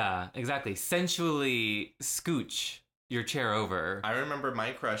 Craig. Yeah, exactly. Sensually scooch your chair over. I remember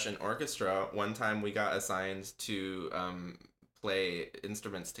my crush in orchestra. One time we got assigned to play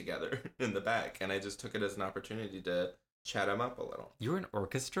instruments together in the back, and I just took it as an opportunity to chat him up a little. You were in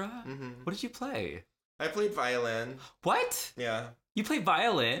orchestra? Mm-hmm. What did you play? I played violin. What? Yeah. You played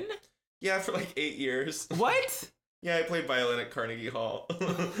violin? Yeah, for like 8 years. What? Yeah, I played violin at Carnegie Hall.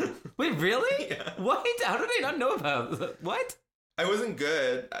 Wait, really? Yeah. What? How did I not know about that? What? I wasn't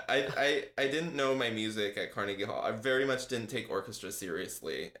good. I didn't know my music at Carnegie Hall. I very much didn't take orchestra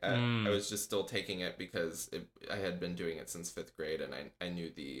seriously. I was just still taking it because I had been doing it since 5th grade, and I knew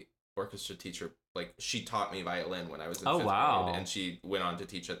the orchestra teacher. Like, she taught me violin when I was in 5th grade, and she went on to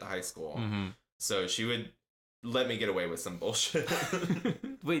teach at the high school. Mm-hmm. So she would let me get away with some bullshit.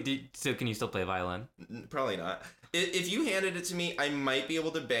 Wait, so can you still play violin? Probably not. If you handed it to me, I might be able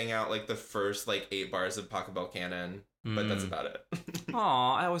to bang out like the first like 8 bars of Pachelbel Canon, but that's about it.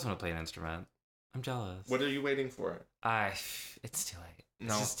 Aw, I always want to play an instrument. I'm jealous. What are you waiting for? It's too late.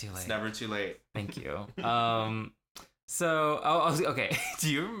 No, It's just too late. It's never too late. Thank you. Okay.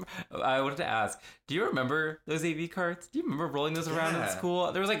 I wanted to ask, do you remember those AV carts? Do you remember rolling those around in Yeah. school?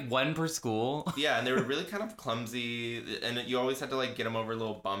 There was like one per school. Yeah, and they were really kind of clumsy, and you always had to like get them over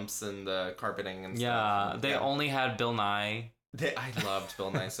little bumps in the carpeting and Yeah, stuff. they only had Bill Nye. I loved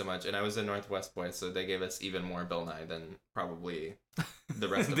Bill Nye so much, and I was a Northwest boy, so they gave us even more Bill Nye than probably the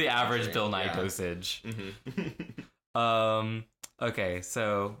rest of the average country. Bill Nye Yeah. dosage. Mm-hmm. Okay,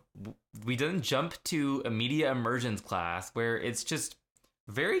 so we then jump to a media immersions class where it's just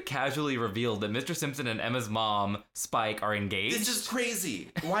very casually revealed that Mr. Simpson and Emma's mom, Spike, are engaged. This is crazy.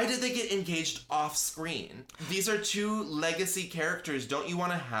 Why did they get engaged off screen? These are 2 legacy characters. Don't you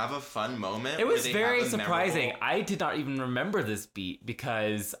want to have a fun moment? It where was they very have a surprising. memorable- I did not even remember this beat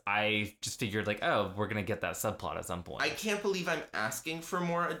because I just figured like, oh, we're gonna get that subplot at some point. I can't believe I'm asking for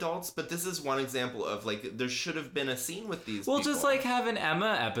more adults, but this is one example of like there should have been a scene with these. Well, people. just like have an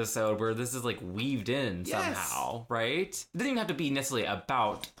Emma episode where this is like weaved in Yes. somehow, right? It doesn't even have to be necessarily about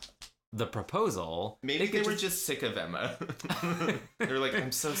the proposal. Maybe It could they were just sick of Emma. They were like,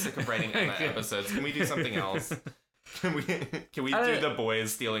 I'm so sick of writing Emma episodes. Can we do something else? Can we do the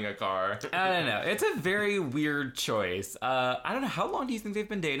boys stealing a car? I don't know. It's a very weird choice. I don't know. How long do you think they've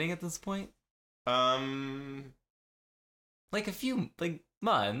been dating at this point? Like a few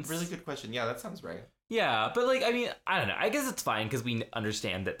months. Really good question. Yeah, that sounds right. Yeah, but I mean, I don't know. I guess it's fine because we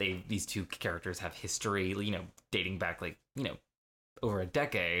understand that these two characters have history, dating back over a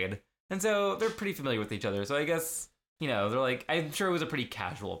decade, and so they're pretty familiar with each other. So I guess they're I'm sure it was a pretty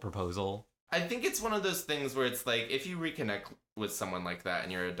casual proposal. I think it's one of those things where it's like if you reconnect with someone like that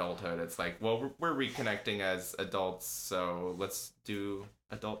in your adulthood, it's like, well, we're reconnecting as adults, so let's do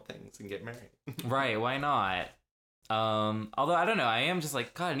adult things and get married. Right? Why not? Although I don't know, I am just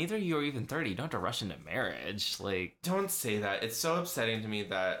God, neither of you are even 30. You don't have to rush into marriage. Don't say that. It's so upsetting to me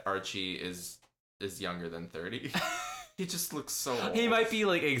that Archie is younger than 30. He just looks so old. He might be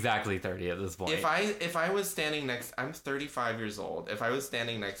exactly 30 at this point. If I was standing next, I'm 35 years old. If I was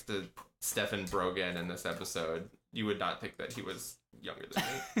standing next to Stefan Brogan in this episode, you would not think that he was younger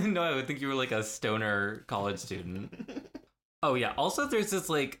than me. No, I would think you were a stoner college student. Oh yeah, also there's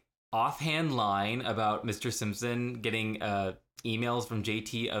this offhand line about Mr. Simpson getting emails from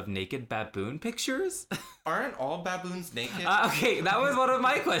JT of naked baboon pictures. Aren't all baboons naked? Okay, that was one of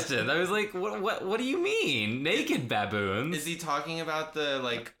my questions. I was like, what do you mean, naked baboons? Is he talking about the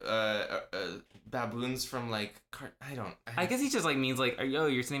baboons from I guess he just means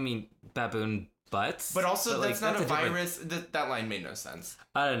you're saying me baboon butts, but also that's not a virus. That line made no sense.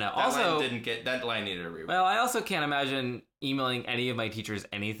 I don't know. That line needed a rewrite. Well, I also can't imagine emailing any of my teachers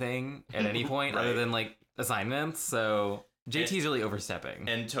anything at any point right. other than assignments. So JT's really overstepping.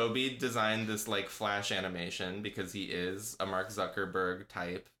 And Toby designed this Flash animation because he is a Mark Zuckerberg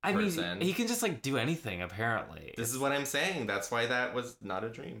type person. Mean, he can just do anything apparently. This is what I'm saying. That's why that was not a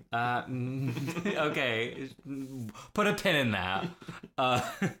dream. Okay, put a pin in that.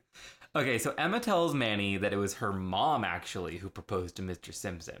 Okay, so Emma tells Manny that it was her mom actually who proposed to Mr.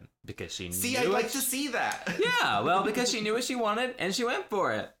 Simpson because she knew. See, I'd like to see that. Yeah, well, because she knew what she wanted and she went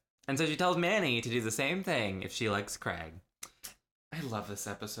for it. And so she tells Manny to do the same thing if she likes Craig. I love this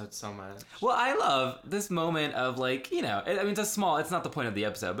episode so much. Well, I love this moment of it's not the point of the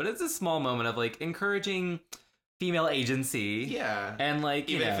episode, but it's a small moment of encouraging female agency. Yeah. And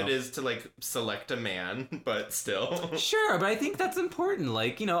even if it is to select a man, but still. Sure, but I think that's important.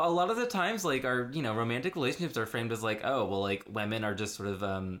 A lot of the times our, romantic relationships are framed as women are just sort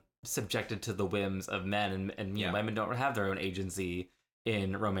of subjected to the whims of men and women don't have their own agency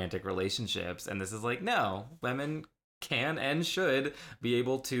in romantic relationships. And this is no, women can and should be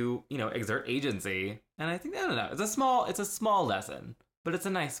able to, exert agency. And I think, I don't know, it's a small lesson, but it's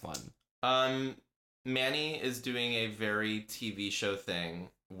a nice one. Manny is doing a very TV show thing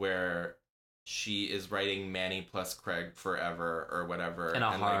where she is writing Manny plus Craig forever or whatever. In a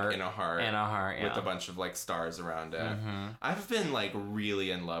heart. Yeah. With a bunch of stars around it. Mm-hmm. I've been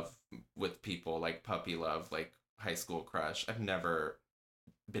really in love with people, puppy love, high school crush. I've never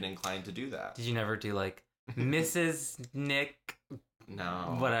been inclined to do that. Did you never do Mrs. Nick?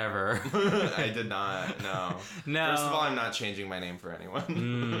 No. Whatever. I did not, no. No. First of all, I'm not changing my name for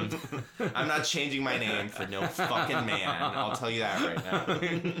anyone. I'm not changing my name for no fucking man. I'll tell you that right now.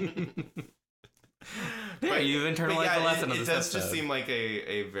 But you've internalized the lesson of this episode. It does episode. Just seem like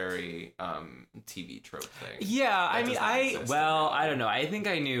a very TV trope thing. Yeah, I mean, I don't know. I think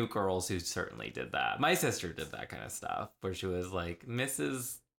I knew girls who certainly did that. My sister did that kind of stuff, where she was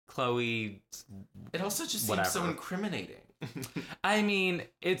Mrs. Chloe. It also just seems so incriminating. I mean,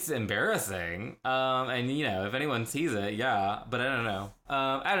 it's embarrassing. And if anyone sees it, yeah. But I don't know.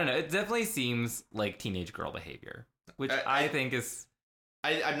 I don't know. It definitely seems like teenage girl behavior, which I think is.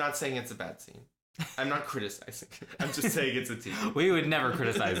 I'm not saying it's a bad scene. I'm not criticizing. I'm just saying it's a TV. We would never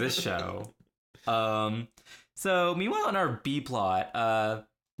criticize this show. So meanwhile, in our B plot,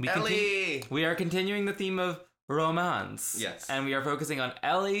 we are continuing the theme of romance. Yes. And we are focusing on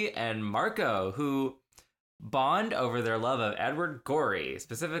Ellie and Marco, who bond over their love of Edward Gorey,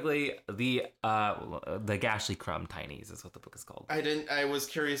 specifically the Gashly Crumb Tinies is what the book is called. I was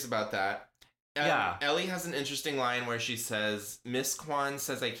curious about that. Yeah. Ellie has an interesting line where she says, Miss Kwan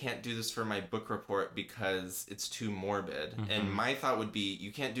says I can't do this for my book report because it's too morbid. Mm-hmm. And my thought would be,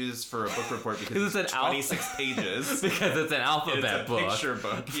 you can't do this for a book report because it's 26 pages. Because it's an alphabet book. It's a picture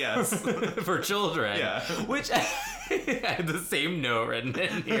book, yes. For children. Yeah. Which I had the same note written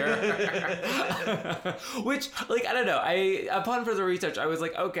in here. Which, I don't know. Upon further research, I was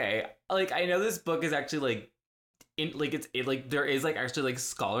okay, I know this book is actually there is actually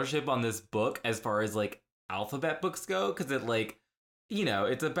scholarship on this book as far as alphabet books go, because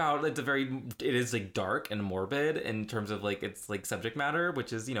it's it is like dark and morbid in terms of like its like subject matter,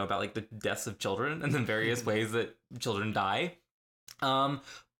 which is, about like the deaths of children and then various ways that children die.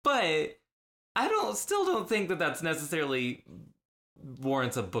 But I still don't think that that's necessarily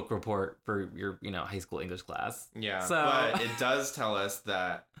warrants a book report for your, high school English class. Yeah, so... but it does tell us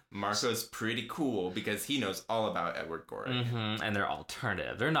that Marco's pretty cool because he knows all about Edward Gorey. Mm-hmm. And they're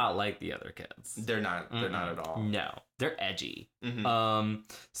alternative. They're not like the other kids. They're not at all. No, they're edgy. Mm-hmm.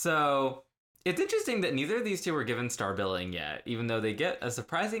 So it's interesting that neither of these two were given star billing yet, even though they get a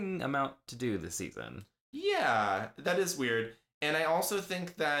surprising amount to do this season. Yeah, that is weird. And I also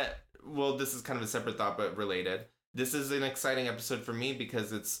think that, well, this is kind of a separate thought, but related. This is an exciting episode for me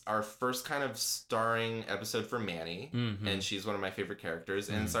because it's our first kind of starring episode for Manny, and she's one of my favorite characters,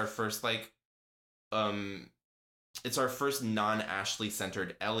 and it's our first it's our first non-Ashley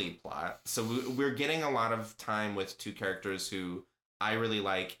centered Ellie plot. So we're getting a lot of time with two characters who I really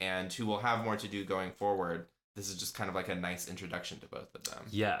like and who will have more to do going forward. This is just kind of like a nice introduction to both of them.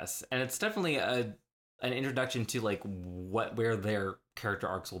 Yes, and it's definitely an introduction to like where their character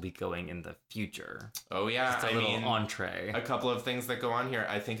arcs will be going in the future. Oh yeah, just a little entree. A couple of things that go on here.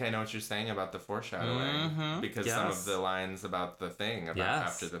 I think I know what you're saying about the foreshadowing because some of the lines about the thing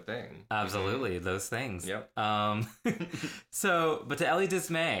after the thing. Absolutely, those things. Yep. But to Ellie's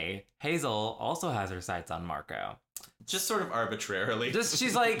dismay, Hazel also has her sights on Marco. Just sort of arbitrarily.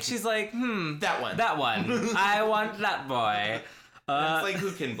 She's like, that one. I want that boy. It's like,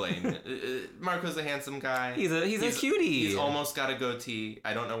 who can blame? Marco's a handsome guy. He's a cutie. He's almost got a goatee.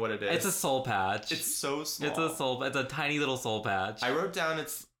 I don't know what it is. It's a soul patch. It's so small. It's a tiny little soul patch. I wrote down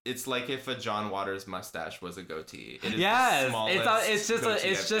it's like if a John Waters mustache was a goatee. It is yes, the smallest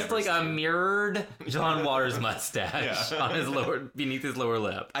it's just like a mirrored John Waters mustache on his beneath his lower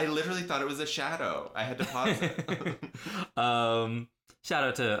lip. I literally thought it was a shadow. I had to pause it. Shout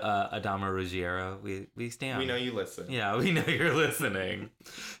out to Adama Ruggiero. We stand. We know you listen. Yeah, we know you're listening.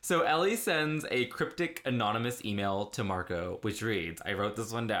 So Ellie sends a cryptic anonymous email to Marco, which reads, I wrote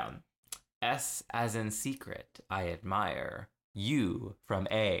this one down. S as in secret, I admire. You from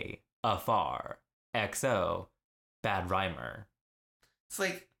A, afar. XO, bad rhymer. It's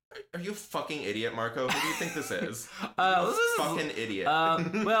like, are you a fucking idiot, Marco? Who do you think this is? This is fucking idiot.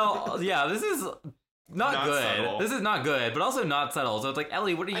 This is... Not good. Subtle. This is not good, but also not subtle. So it's like,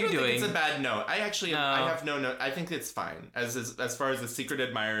 Ellie, what are you doing? Think it's a bad note. I have no note. I think it's fine. As far as the secret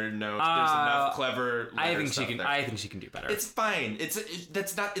admirer note, there's enough clever. I think she can do better. It's fine.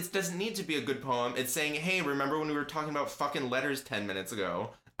 It doesn't need to be a good poem. It's saying, hey, remember when we were talking about fucking letters 10 minutes ago?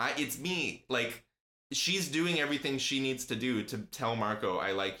 It's me. Like, she's doing everything she needs to do to tell Marco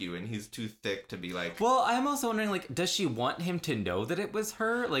I like you, and he's too thick to be like. Well, I'm also wondering, like, does she want him to know that it was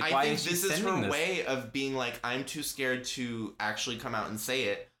her? Like, why is she sending this? I think this is her way of being like, I'm too scared to actually come out and say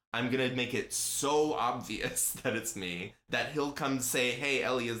it. I'm gonna make it so obvious that it's me that he'll come say, "Hey,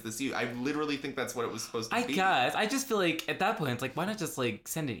 Ellie, is this you?" I literally think that's what it was supposed to be. I guess. I just feel like at that point, it's like, why not just like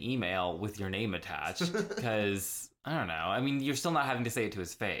send an email with your name attached? Because I don't know. I mean, you're still not having to say it to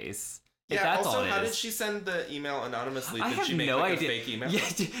his face. Yeah, that's also, how did she send the email anonymously? Did she make no like idea. A fake email? Yeah,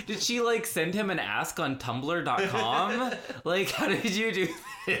 did she like send him an ask on tumblr.com? Like, how did you do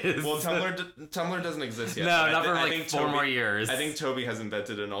this? Well, Tumblr doesn't exist yet. No, not for like 4 more years. I think Toby has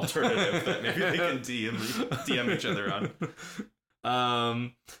invented an alternative that maybe they can DM each other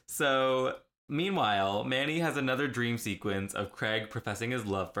on. So, meanwhile, Manny has another dream sequence of Craig professing his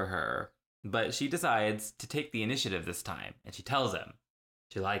love for her, but she decides to take the initiative this time, and she tells him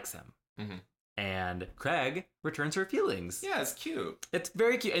she likes him. Mm-hmm. And Craig returns her feelings. Yeah, it's cute. It's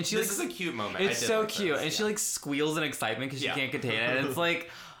very cute, and this is a cute moment. It's so cute, and she like squeals in excitement because she can't contain it. And it's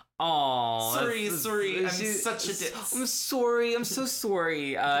like, oh, sorry, I'm such a ditz. I'm sorry, I'm so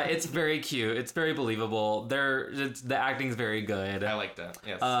sorry. It's very cute. It's very believable. The acting's very good. I like that.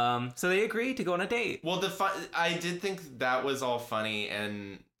 Yes. So they agree to go on a date. Well, I did think that was all funny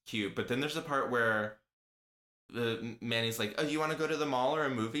and cute, but then there's a part where Manny's like, oh, you want to go to the mall or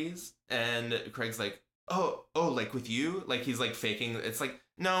movies? And Craig's like, oh, like with you? Like he's like faking. It's like,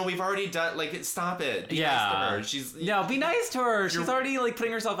 no, we've already done. Like, stop it. Be nice to her. Be nice to her. She's already like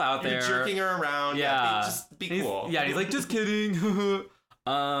putting herself out there. You're jerking her around. Yeah, just be cool. Yeah, he's like, just kidding.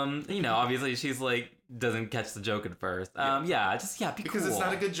 Obviously she's like doesn't catch the joke at first. Be because cool. It's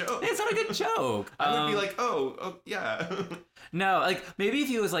not a good joke. It's not a good joke. I would be like, oh, yeah. No, like maybe if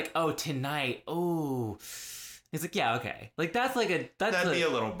he was like, oh, tonight, oh. He's like, yeah, okay. Like, that'd be a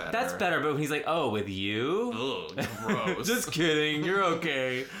little better. That's better, but when he's like, oh, with you? Ugh, gross. Just kidding, you're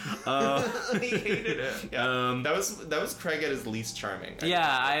okay. He hated it. Yeah. That was Craig at his least charming.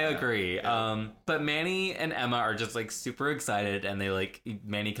 I agree. Yeah. But Manny and Emma are just like super excited, and they like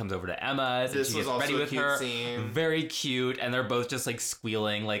Manny comes over to Emma's, and she gets ready with her. Scene. Very cute, and they're both just like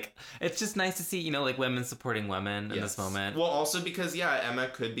squealing. Like, it's just nice to see, like women supporting women in this moment. Well, also because Emma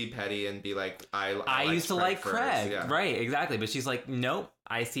could be petty and be like, I used to like Craig. Yeah. Right, exactly. But she's like, nope,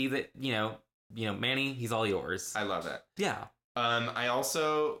 I see that, Manny, he's all yours. I love it. Yeah.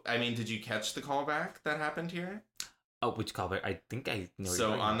 Did you catch the callback that happened here? Oh, which callback? I think I know.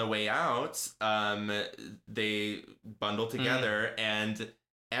 So on the way out, they bundle together and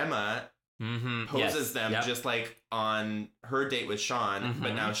Emma poses them just like on her date with Sean,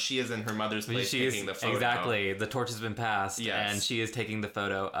 but now she is in her mother's place taking the photo. Exactly. The torch has been passed, and she is taking the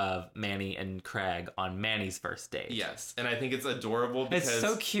photo of Manny and Craig on Manny's first date. Yes, and I think it's adorable because it's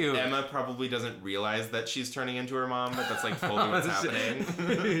so cute. Emma probably doesn't realize that she's turning into her mom, but that's like fully what's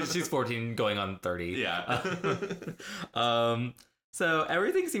happening. She's 14 going on 30. Yeah. So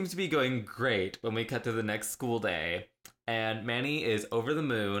everything seems to be going great when we cut to the next school day. And Manny is over the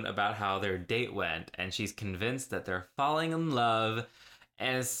moon about how their date went, and she's convinced that they're falling in love,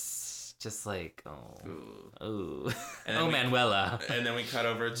 and it's just like, Manuela. And then we cut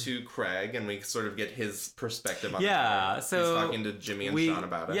over to Craig, and we sort of get his perspective on so he's talking to Jimmy and Sean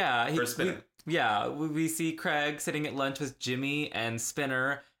about it. Yeah, we see Craig sitting at lunch with Jimmy and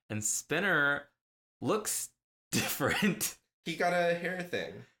Spinner looks different. He got a hair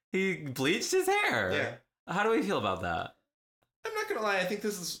thing. He bleached his hair. Yeah. How do we feel about that? I'm not gonna lie, I think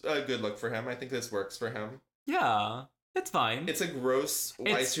this is a good look for him. I think this works for him. Yeah, it's fine. It's a gross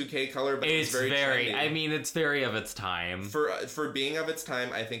Y2K color, but it's very trendy. I mean, it's very of its time. For being of its time,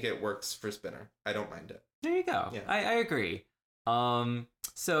 I think it works for Spinner. I don't mind it. There you go. Yeah. I agree.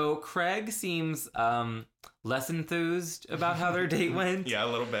 So Craig seems less enthused about how their date went. Yeah, a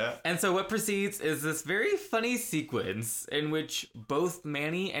little bit. And so what proceeds is this very funny sequence in which both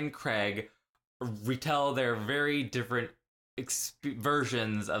Manny and Craig retell their very different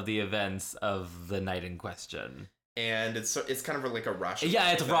versions of the events of the night in question. And it's kind of like a Rashomon.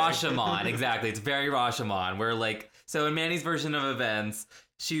 Yeah, it's Rashomon, exactly. It's very Rashomon, where like, so in Manny's version of events,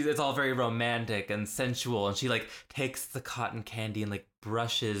 it's all very romantic and sensual, and she like takes the cotton candy and like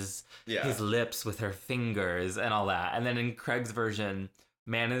brushes his lips with her fingers and all that. And then in Craig's version,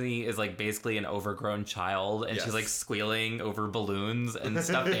 Manny is like basically an overgrown child, and she's like squealing over balloons and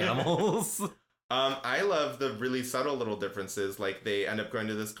stuffed animals. I love the really subtle little differences. Like, they end up going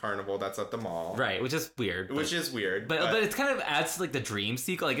to this carnival that's at the mall. Right, which is weird. But it kind of adds to, like, the dream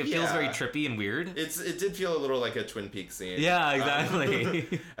sequel. Like, it feels very trippy and weird. It did feel a little like a Twin Peaks scene. Yeah,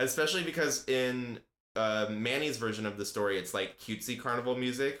 exactly. Especially because in Manny's version of the story, it's like cutesy carnival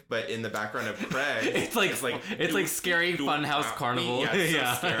music, but in the background of Craig, it's like scary funhouse carnival. Yeah, it's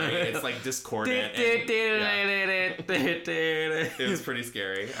so scary. It's like discordant. It was pretty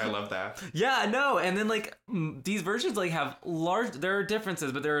scary. I love that. Yeah, no, and then like these versions like have there are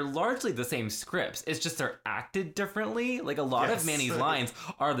differences, but they're largely the same scripts. It's just they're acted differently. Like a lot of Manny's lines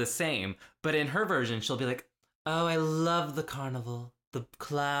are the same, but in her version, she'll be like, "Oh, I love the carnival. The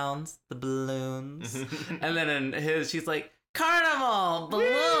clowns, the balloons." And then in his, she's like, "Carnival,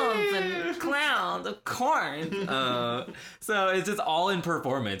 balloons, and clowns, of course." So it's just all in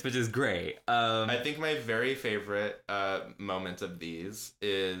performance, which is great. I think my very favorite moment of these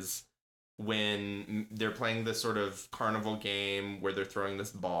is when they're playing this sort of carnival game where they're throwing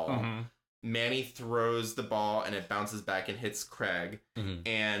this ball. Mm-hmm. Manny throws the ball and it bounces back and hits Craig. Mm-hmm.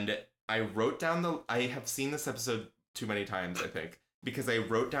 And I wrote down I have seen this episode too many times, I think, because I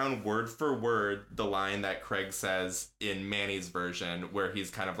wrote down word for word the line that Craig says in Manny's version, where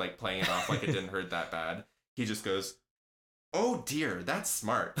he's kind of like playing it off like it didn't hurt that bad. He just goes, "Oh dear, that's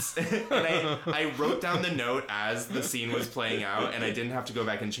smart." And I wrote down the note as the scene was playing out, and I didn't have to go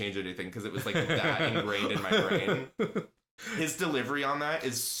back and change anything because it was like that ingrained in my brain. His delivery on that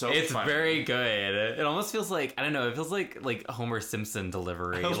is so It's funny. Very good. It almost feels like, I don't know, it feels like Homer Simpson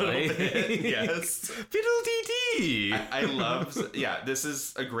delivery. A little bit, yes. Fiddle-dee-dee! I love, this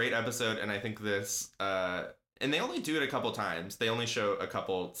is a great episode, and I think this, and they only do it a couple times. They only show a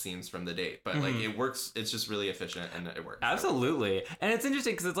couple scenes from the date, but like it works, it's just really efficient, and it works. Absolutely. And it's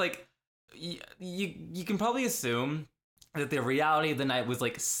interesting because it's like, you can probably assume that the reality of the night was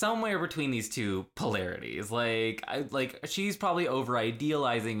like somewhere between these two polarities. Like she's probably over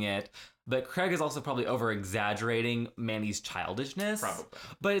idealizing it, but Craig is also probably over exaggerating Manny's childishness. Probably.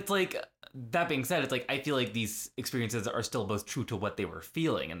 But it's like, that being said, it's like I feel like these experiences are still both true to what they were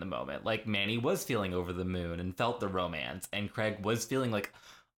feeling in the moment. Like Manny was feeling over the moon and felt the romance, and Craig was feeling like,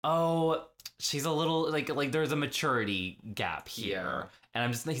 oh, she's a little like there's a maturity gap here. Yeah.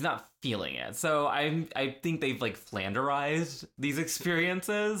 And he's not feeling it. So I think they've like flanderized these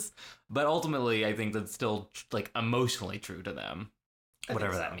experiences, but ultimately I think that's still like emotionally true to them,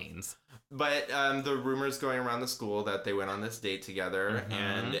 whatever that means. But the rumors going around the school that they went on this date together,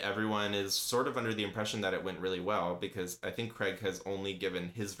 and everyone is sort of under the impression that it went really well, because I think Craig has only given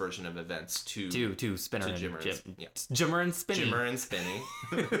his version of events to Spinner and Jimmer. Jimmer and Spinny. Jimmer and Spinny.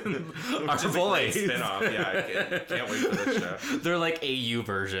 Our boys. Spin-off. Yeah, I can't wait for this show. They're like AU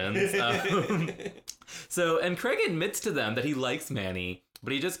versions. And Craig admits to them that he likes Manny,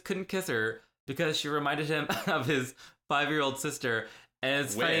 but he just couldn't kiss her because she reminded him of his 5-year-old sister. And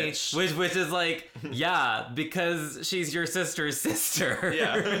it's funny, which is like, yeah, because she's your sister's sister.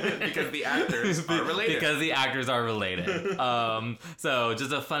 Yeah, because the actors are related. Because the actors are related. So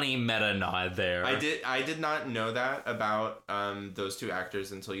just a funny meta nod there. I did not know that about those two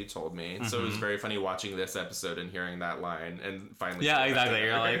actors until you told me. So it was very funny watching this episode and hearing that line and finally. Yeah, exactly.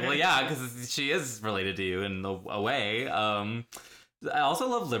 You're like, well, yeah, because she is related to you in a way. I also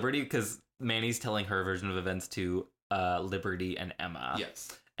love Liberty because Manny's telling her version of events to Liberty and Emma.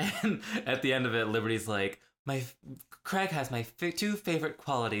 Yes. And at the end of it, Liberty's like, Craig has my two favorite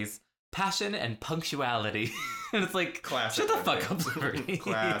qualities, passion and punctuality. And it's like, classic shut the Liberty. fuck up, Liberty.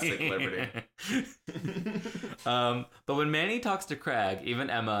 Classic Liberty. But when Manny talks to Craig, even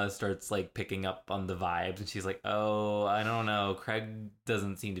Emma starts like picking up on the vibes, and she's like, oh, I don't know, Craig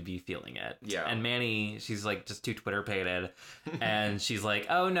doesn't seem to be feeling it. Yeah. And Manny, she's like just too Twitter-pated, and she's like,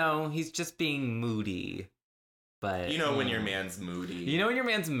 oh no, he's just being moody. But you know when your man's moody. You know when your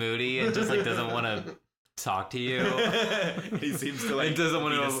man's moody and just like doesn't want to talk to you. He seems to like doesn't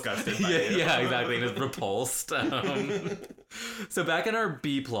want be to disgusted by yeah, you. yeah, exactly. And is repulsed. So back in our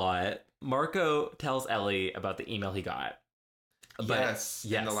B plot, Marco tells Ellie about the email he got. Yes,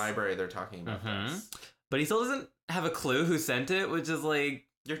 in the library they're talking about this. But he still doesn't have a clue who sent it, which is like,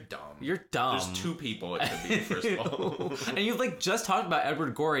 You're dumb. You're dumb. There's two people it could be, first of all. And you've like just talked about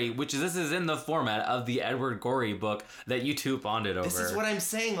Edward Gorey, which this is in the format of the Edward Gorey book that you two bonded over. This is what I'm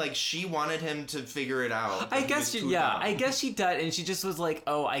saying. Like, she wanted him to figure it out. I guess I guess she did, and she just was like,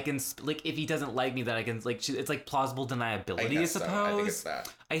 "Oh, I can like if he doesn't like me, then I can like." It's like plausible deniability, I suppose. So. I think it's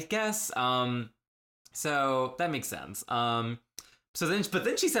that. I guess. So that makes sense. But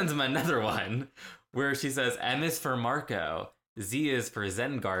then she sends him another one where she says, "M is for Marco. Z is for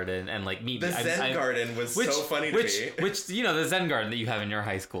Zen Garden," and like meet the Zen Garden was so funny to me. Which you know, the Zen Garden that you have in your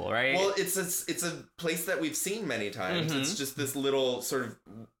high school, right? Well, it's a place that we've seen many times. It's just this little sort of,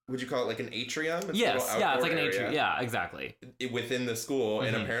 would you call it like an atrium? It's yes, yeah, it's like an atrium. Yeah, exactly. Within the school,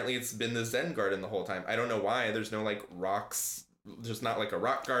 and apparently it's been the Zen Garden the whole time. I don't know why. There's no like rocks. There's not like a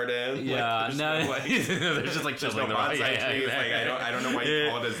rock garden. Yeah, like, no, there's just like there's no bonsai trees. Like I don't know why you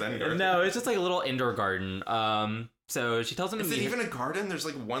call it a Zen garden. No, it's just like a little indoor garden. So she tells him to meet. Is it even a garden? There's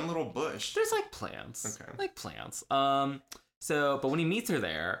like one little bush. There's like plants. Okay. Like plants. But when he meets her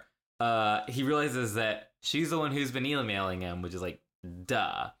there, he realizes that she's the one who's been emailing him, which is like,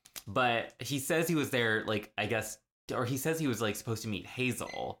 duh. But he says he was there, like, I guess, or he says he was like supposed to meet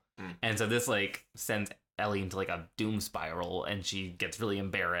Hazel. And so this like sends Ellie into like a doom spiral, and she gets really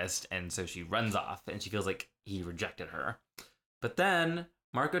embarrassed, and so she runs off, and she feels like he rejected her. But then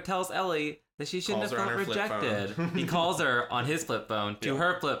Marco tells Ellie that she shouldn't have felt rejected. He calls her on his flip phone to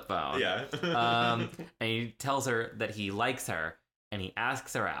her flip phone. Yeah. And he tells her that he likes her, and he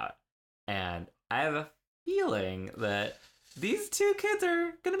asks her out. And I have a feeling that these two kids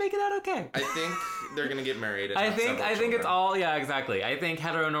are gonna make it out okay. I think they're gonna get married. And I think it's all exactly. I think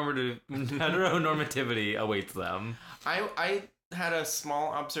heteronormativity awaits them. I had a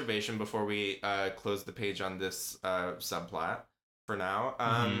small observation before we close the page on this subplot. For now,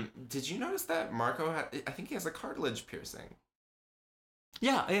 did you notice that Marco I think he has a cartilage piercing.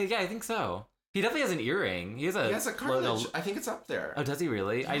 Yeah, I think so. He definitely has an earring. He has a cartilage. I think it's up there. Oh, does he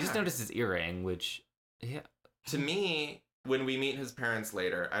really? Yeah. I just noticed his earring, which, yeah. To me, when we meet his parents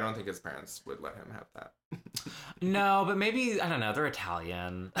later, I don't think his parents would let him have that. No, but maybe, I don't know, they're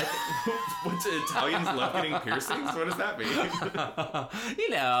Italian. What, do Italians love getting piercings? What does that mean? You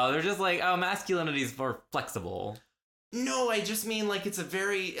know, they're just like, oh, masculinity is more flexible. No, I just mean like it's a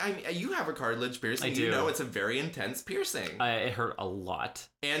very. You have a cartilage piercing. I do. You know, it's a very intense piercing. It hurt a lot,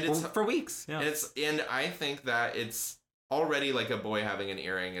 and it's for weeks. Yeah. And I think that it's already like a boy having an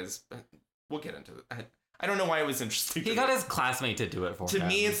earring is. We'll get into it. I don't know why it was interesting. He got his classmate to do it for him. To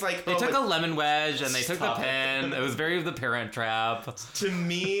me, it's like they took a lemon wedge and they took the pen. It was very The Parent Trap. To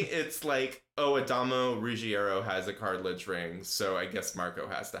me, it's like, Adamo Ruggiero has a cartilage ring, so I guess Marco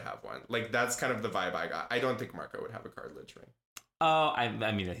has to have one. Like, that's kind of the vibe I got. I don't think Marco would have a cartilage ring. Oh, I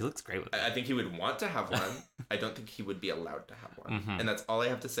mean, he looks great with it. I think he would want to have one. I don't think he would be allowed to have one. And that's all I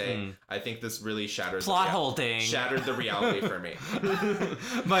have to say. I think this really shattered the reality for me.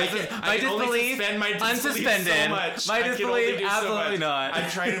 my disbelief, unsuspended. So much. My disbelief, absolutely not. I'm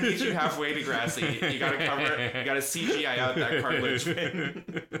trying to meet you halfway, Degrassi. You gotta CGI out that cartilage ring.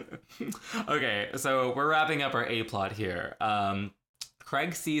 Okay, so we're wrapping up our A plot here.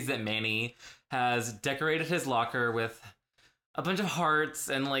 Craig sees that Manny has decorated his locker with a bunch of hearts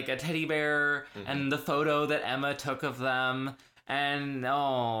and like a teddy bear and the photo that Emma took of them. And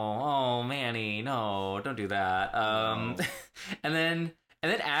Manny, no, don't do that. No. and then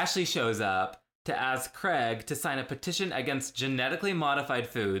Ashley shows up to ask Craig to sign a petition against genetically modified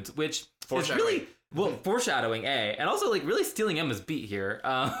foods, which is really foreshadowing, and also like really stealing Emma's beat here.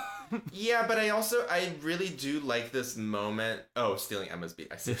 Yeah, but I really do like this moment. Oh, stealing Emma's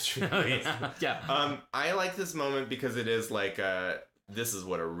beat. I see what you're doing. Yeah. I like this moment because it is like this is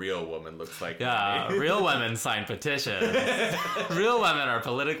what a real woman looks like. Yeah, real women sign petitions. Real women are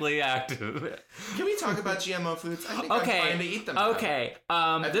politically active. Can we talk about GMO foods? I think I'm fine to eat them. Okay.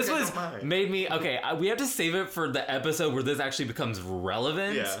 This was made me we have to save it for the episode where this actually becomes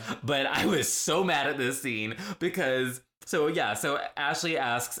relevant. Yeah. But I was so mad at this scene because. So Ashley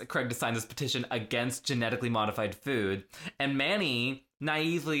asks Craig to sign this petition against genetically modified food, and Manny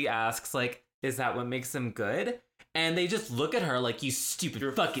naively asks, like, is that what makes them good? And they just look at her like, you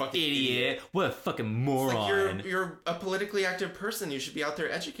stupid fucking idiot. What a fucking moron. Like you're a politically active person. You should be out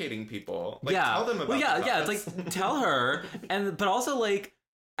there educating people. Like, tell them about it's like, tell her, but also, like,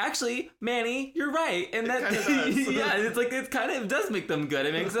 actually, Manny, you're right. And that, it's like, it kind of does make them good.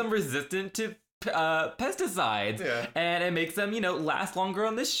 It makes them resistant to pesticides, and it makes them, last longer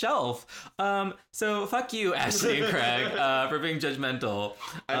on this shelf. So fuck you, Ashley and Craig, for being judgmental.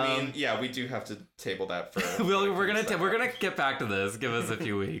 I mean, we do have to table that for. we're gonna get back to this. Give us a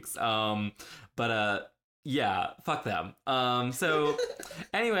few weeks. Fuck them. So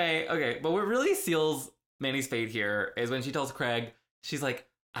anyway, okay. But what really seals Manny's fate here is when she tells Craig, she's like,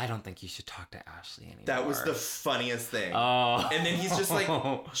 I don't think you should talk to Ashley anymore. That was the funniest thing. Oh. And then he's just like,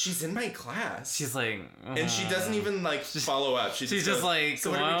 she's in my class. She's like... And she doesn't even, like, follow up. She's just like, so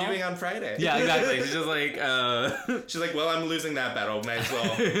what are we doing on Friday? Yeah, exactly. She's just like... She's like, well, I'm losing that battle. Might as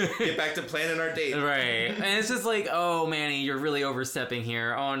well get back to planning our date. Right. And it's just like, oh, Manny, you're really overstepping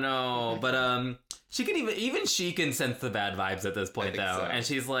here. Oh, no. But she can even she can sense the bad vibes at this point, though. So. And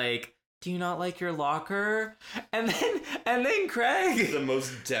she's like... Do you not like your locker? And then Craig... The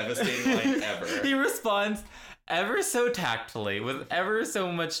most devastating line ever. He responds ever so tactfully, with ever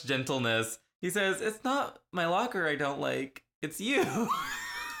so much gentleness. He says, it's not my locker I don't like, it's you.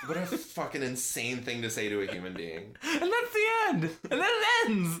 What a fucking insane thing to say to a human being. And that's the end. And then it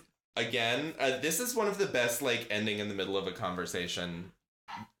ends. Again, this is one of the best, like, ending in the middle of a conversation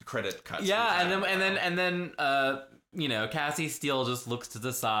credit cuts. Yeah, and then Cassie Steele just looks to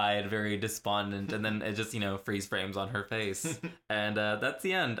the side, very despondent, and then it just, freeze frames on her face. And that's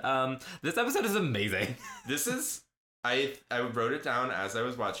the end. This episode is amazing. This is... I wrote it down as I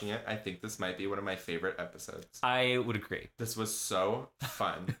was watching it. I think this might be one of my favorite episodes. I would agree. This was so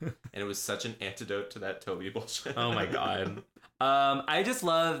fun. And it was such an antidote to that Toby bullshit. Oh my god. I just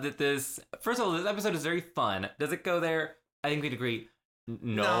love that first of all, this episode is very fun. Does it go there? I think we'd agree.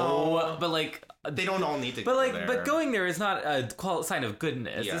 No, but like they don't all need to. But go there. But going there is not a sign of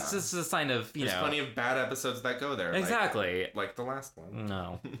goodness. Yeah. It's just a sign of There's plenty of bad episodes that go there. Exactly, like the last one.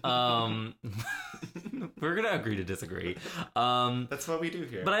 No, we're gonna agree to disagree. That's what we do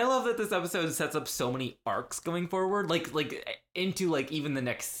here. But I love that this episode sets up so many arcs going forward, like into like even the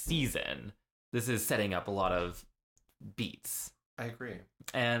next season. This is setting up a lot of beats. I agree.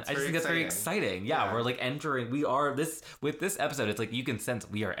 And I just think that's very exciting. Yeah, we're like with this episode, it's like you can sense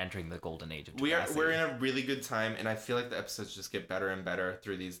we are entering the golden age of Degrassi. We're in a really good time, and I feel like the episodes just get better and better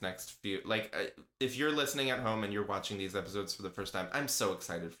through these next few. Like, if you're listening at home and you're watching these episodes for the first time, I'm so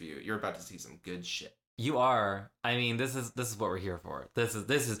excited for you. You're about to see some good shit. You are. I mean, this is what we're here for. This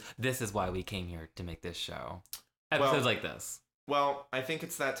is why we came here to make this show. Episodes like this. Well, I think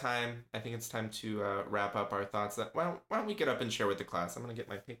it's that time. I think it's time to wrap up our thoughts. Why don't we get up and share with the class? I'm gonna get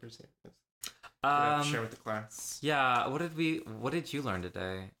my papers here. Share with the class. Yeah. What did you learn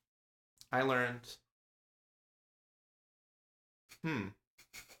today? I learned.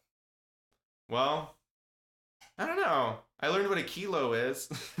 Well, I don't know. I learned what a kilo is.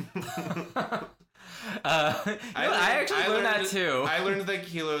 I actually learned that too. I learned that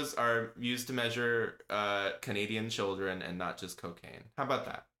kilos are used to measure Canadian children and not just cocaine. How about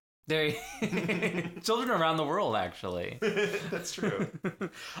that? There, children around the world, actually. That's true.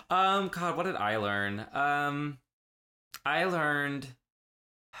 God, what did I learn? I learned.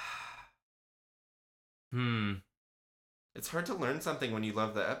 It's hard to learn something when you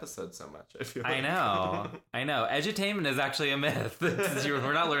love the episode so much. I feel. I know. Edutainment is actually a myth.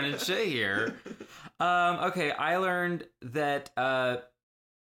 We're not learning shit here. Okay, I learned that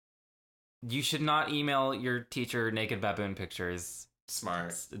you should not email your teacher naked baboon pictures.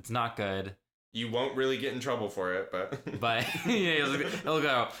 Smart. It's not good. You won't really get in trouble for it, but yeah, he'll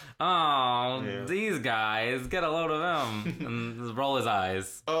go, oh, yeah. These guys, get a load of them, and roll his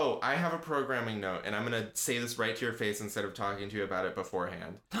eyes. Oh, I have a programming note, and I'm gonna say this right to your face instead of talking to you about it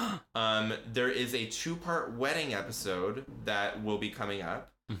beforehand. There is a 2-part wedding episode that will be coming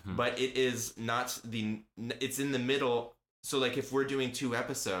up, but it is not it's in the middle. So like if we're doing 2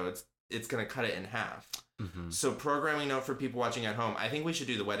 episodes, it's gonna cut it in half. So programming note for people watching at home, I think we should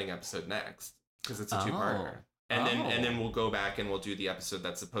do the wedding episode next. Because it's a 2-parter. And then we'll go back and we'll do the episode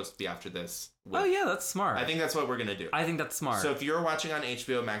that's supposed to be after this. Oh, yeah, that's smart. I think that's what we're going to do. I think that's smart. So if you're watching on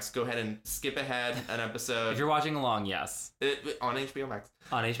HBO Max, go ahead and skip ahead an episode. If you're watching along, yes. On HBO Max.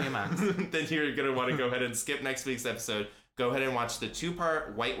 On HBO Max. Then you're going to want to go ahead and skip next week's episode. Go ahead and watch the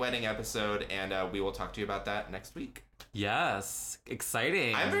 2-part White Wedding episode, and we will talk to you about that next week. Yes.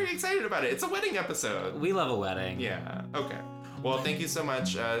 Exciting. I'm very excited about it. It's a wedding episode. We love a wedding. Yeah. Okay. Well, thank you so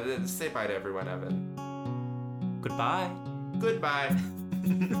much. Say bye to everyone, Evan. Goodbye. Goodbye.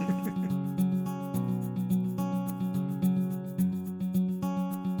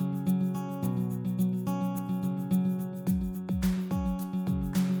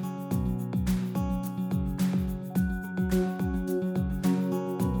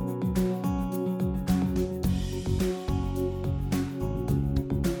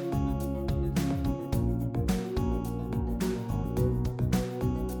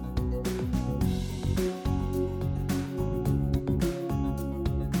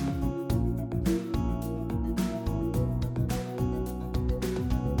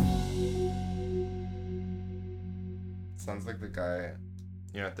 Sounds like the guy,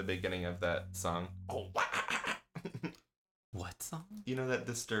 at the beginning of that song. Oh, what song? You know that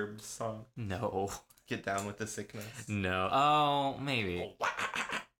Disturbed song? No. Get Down with the Sickness? No. Oh, maybe. Oh,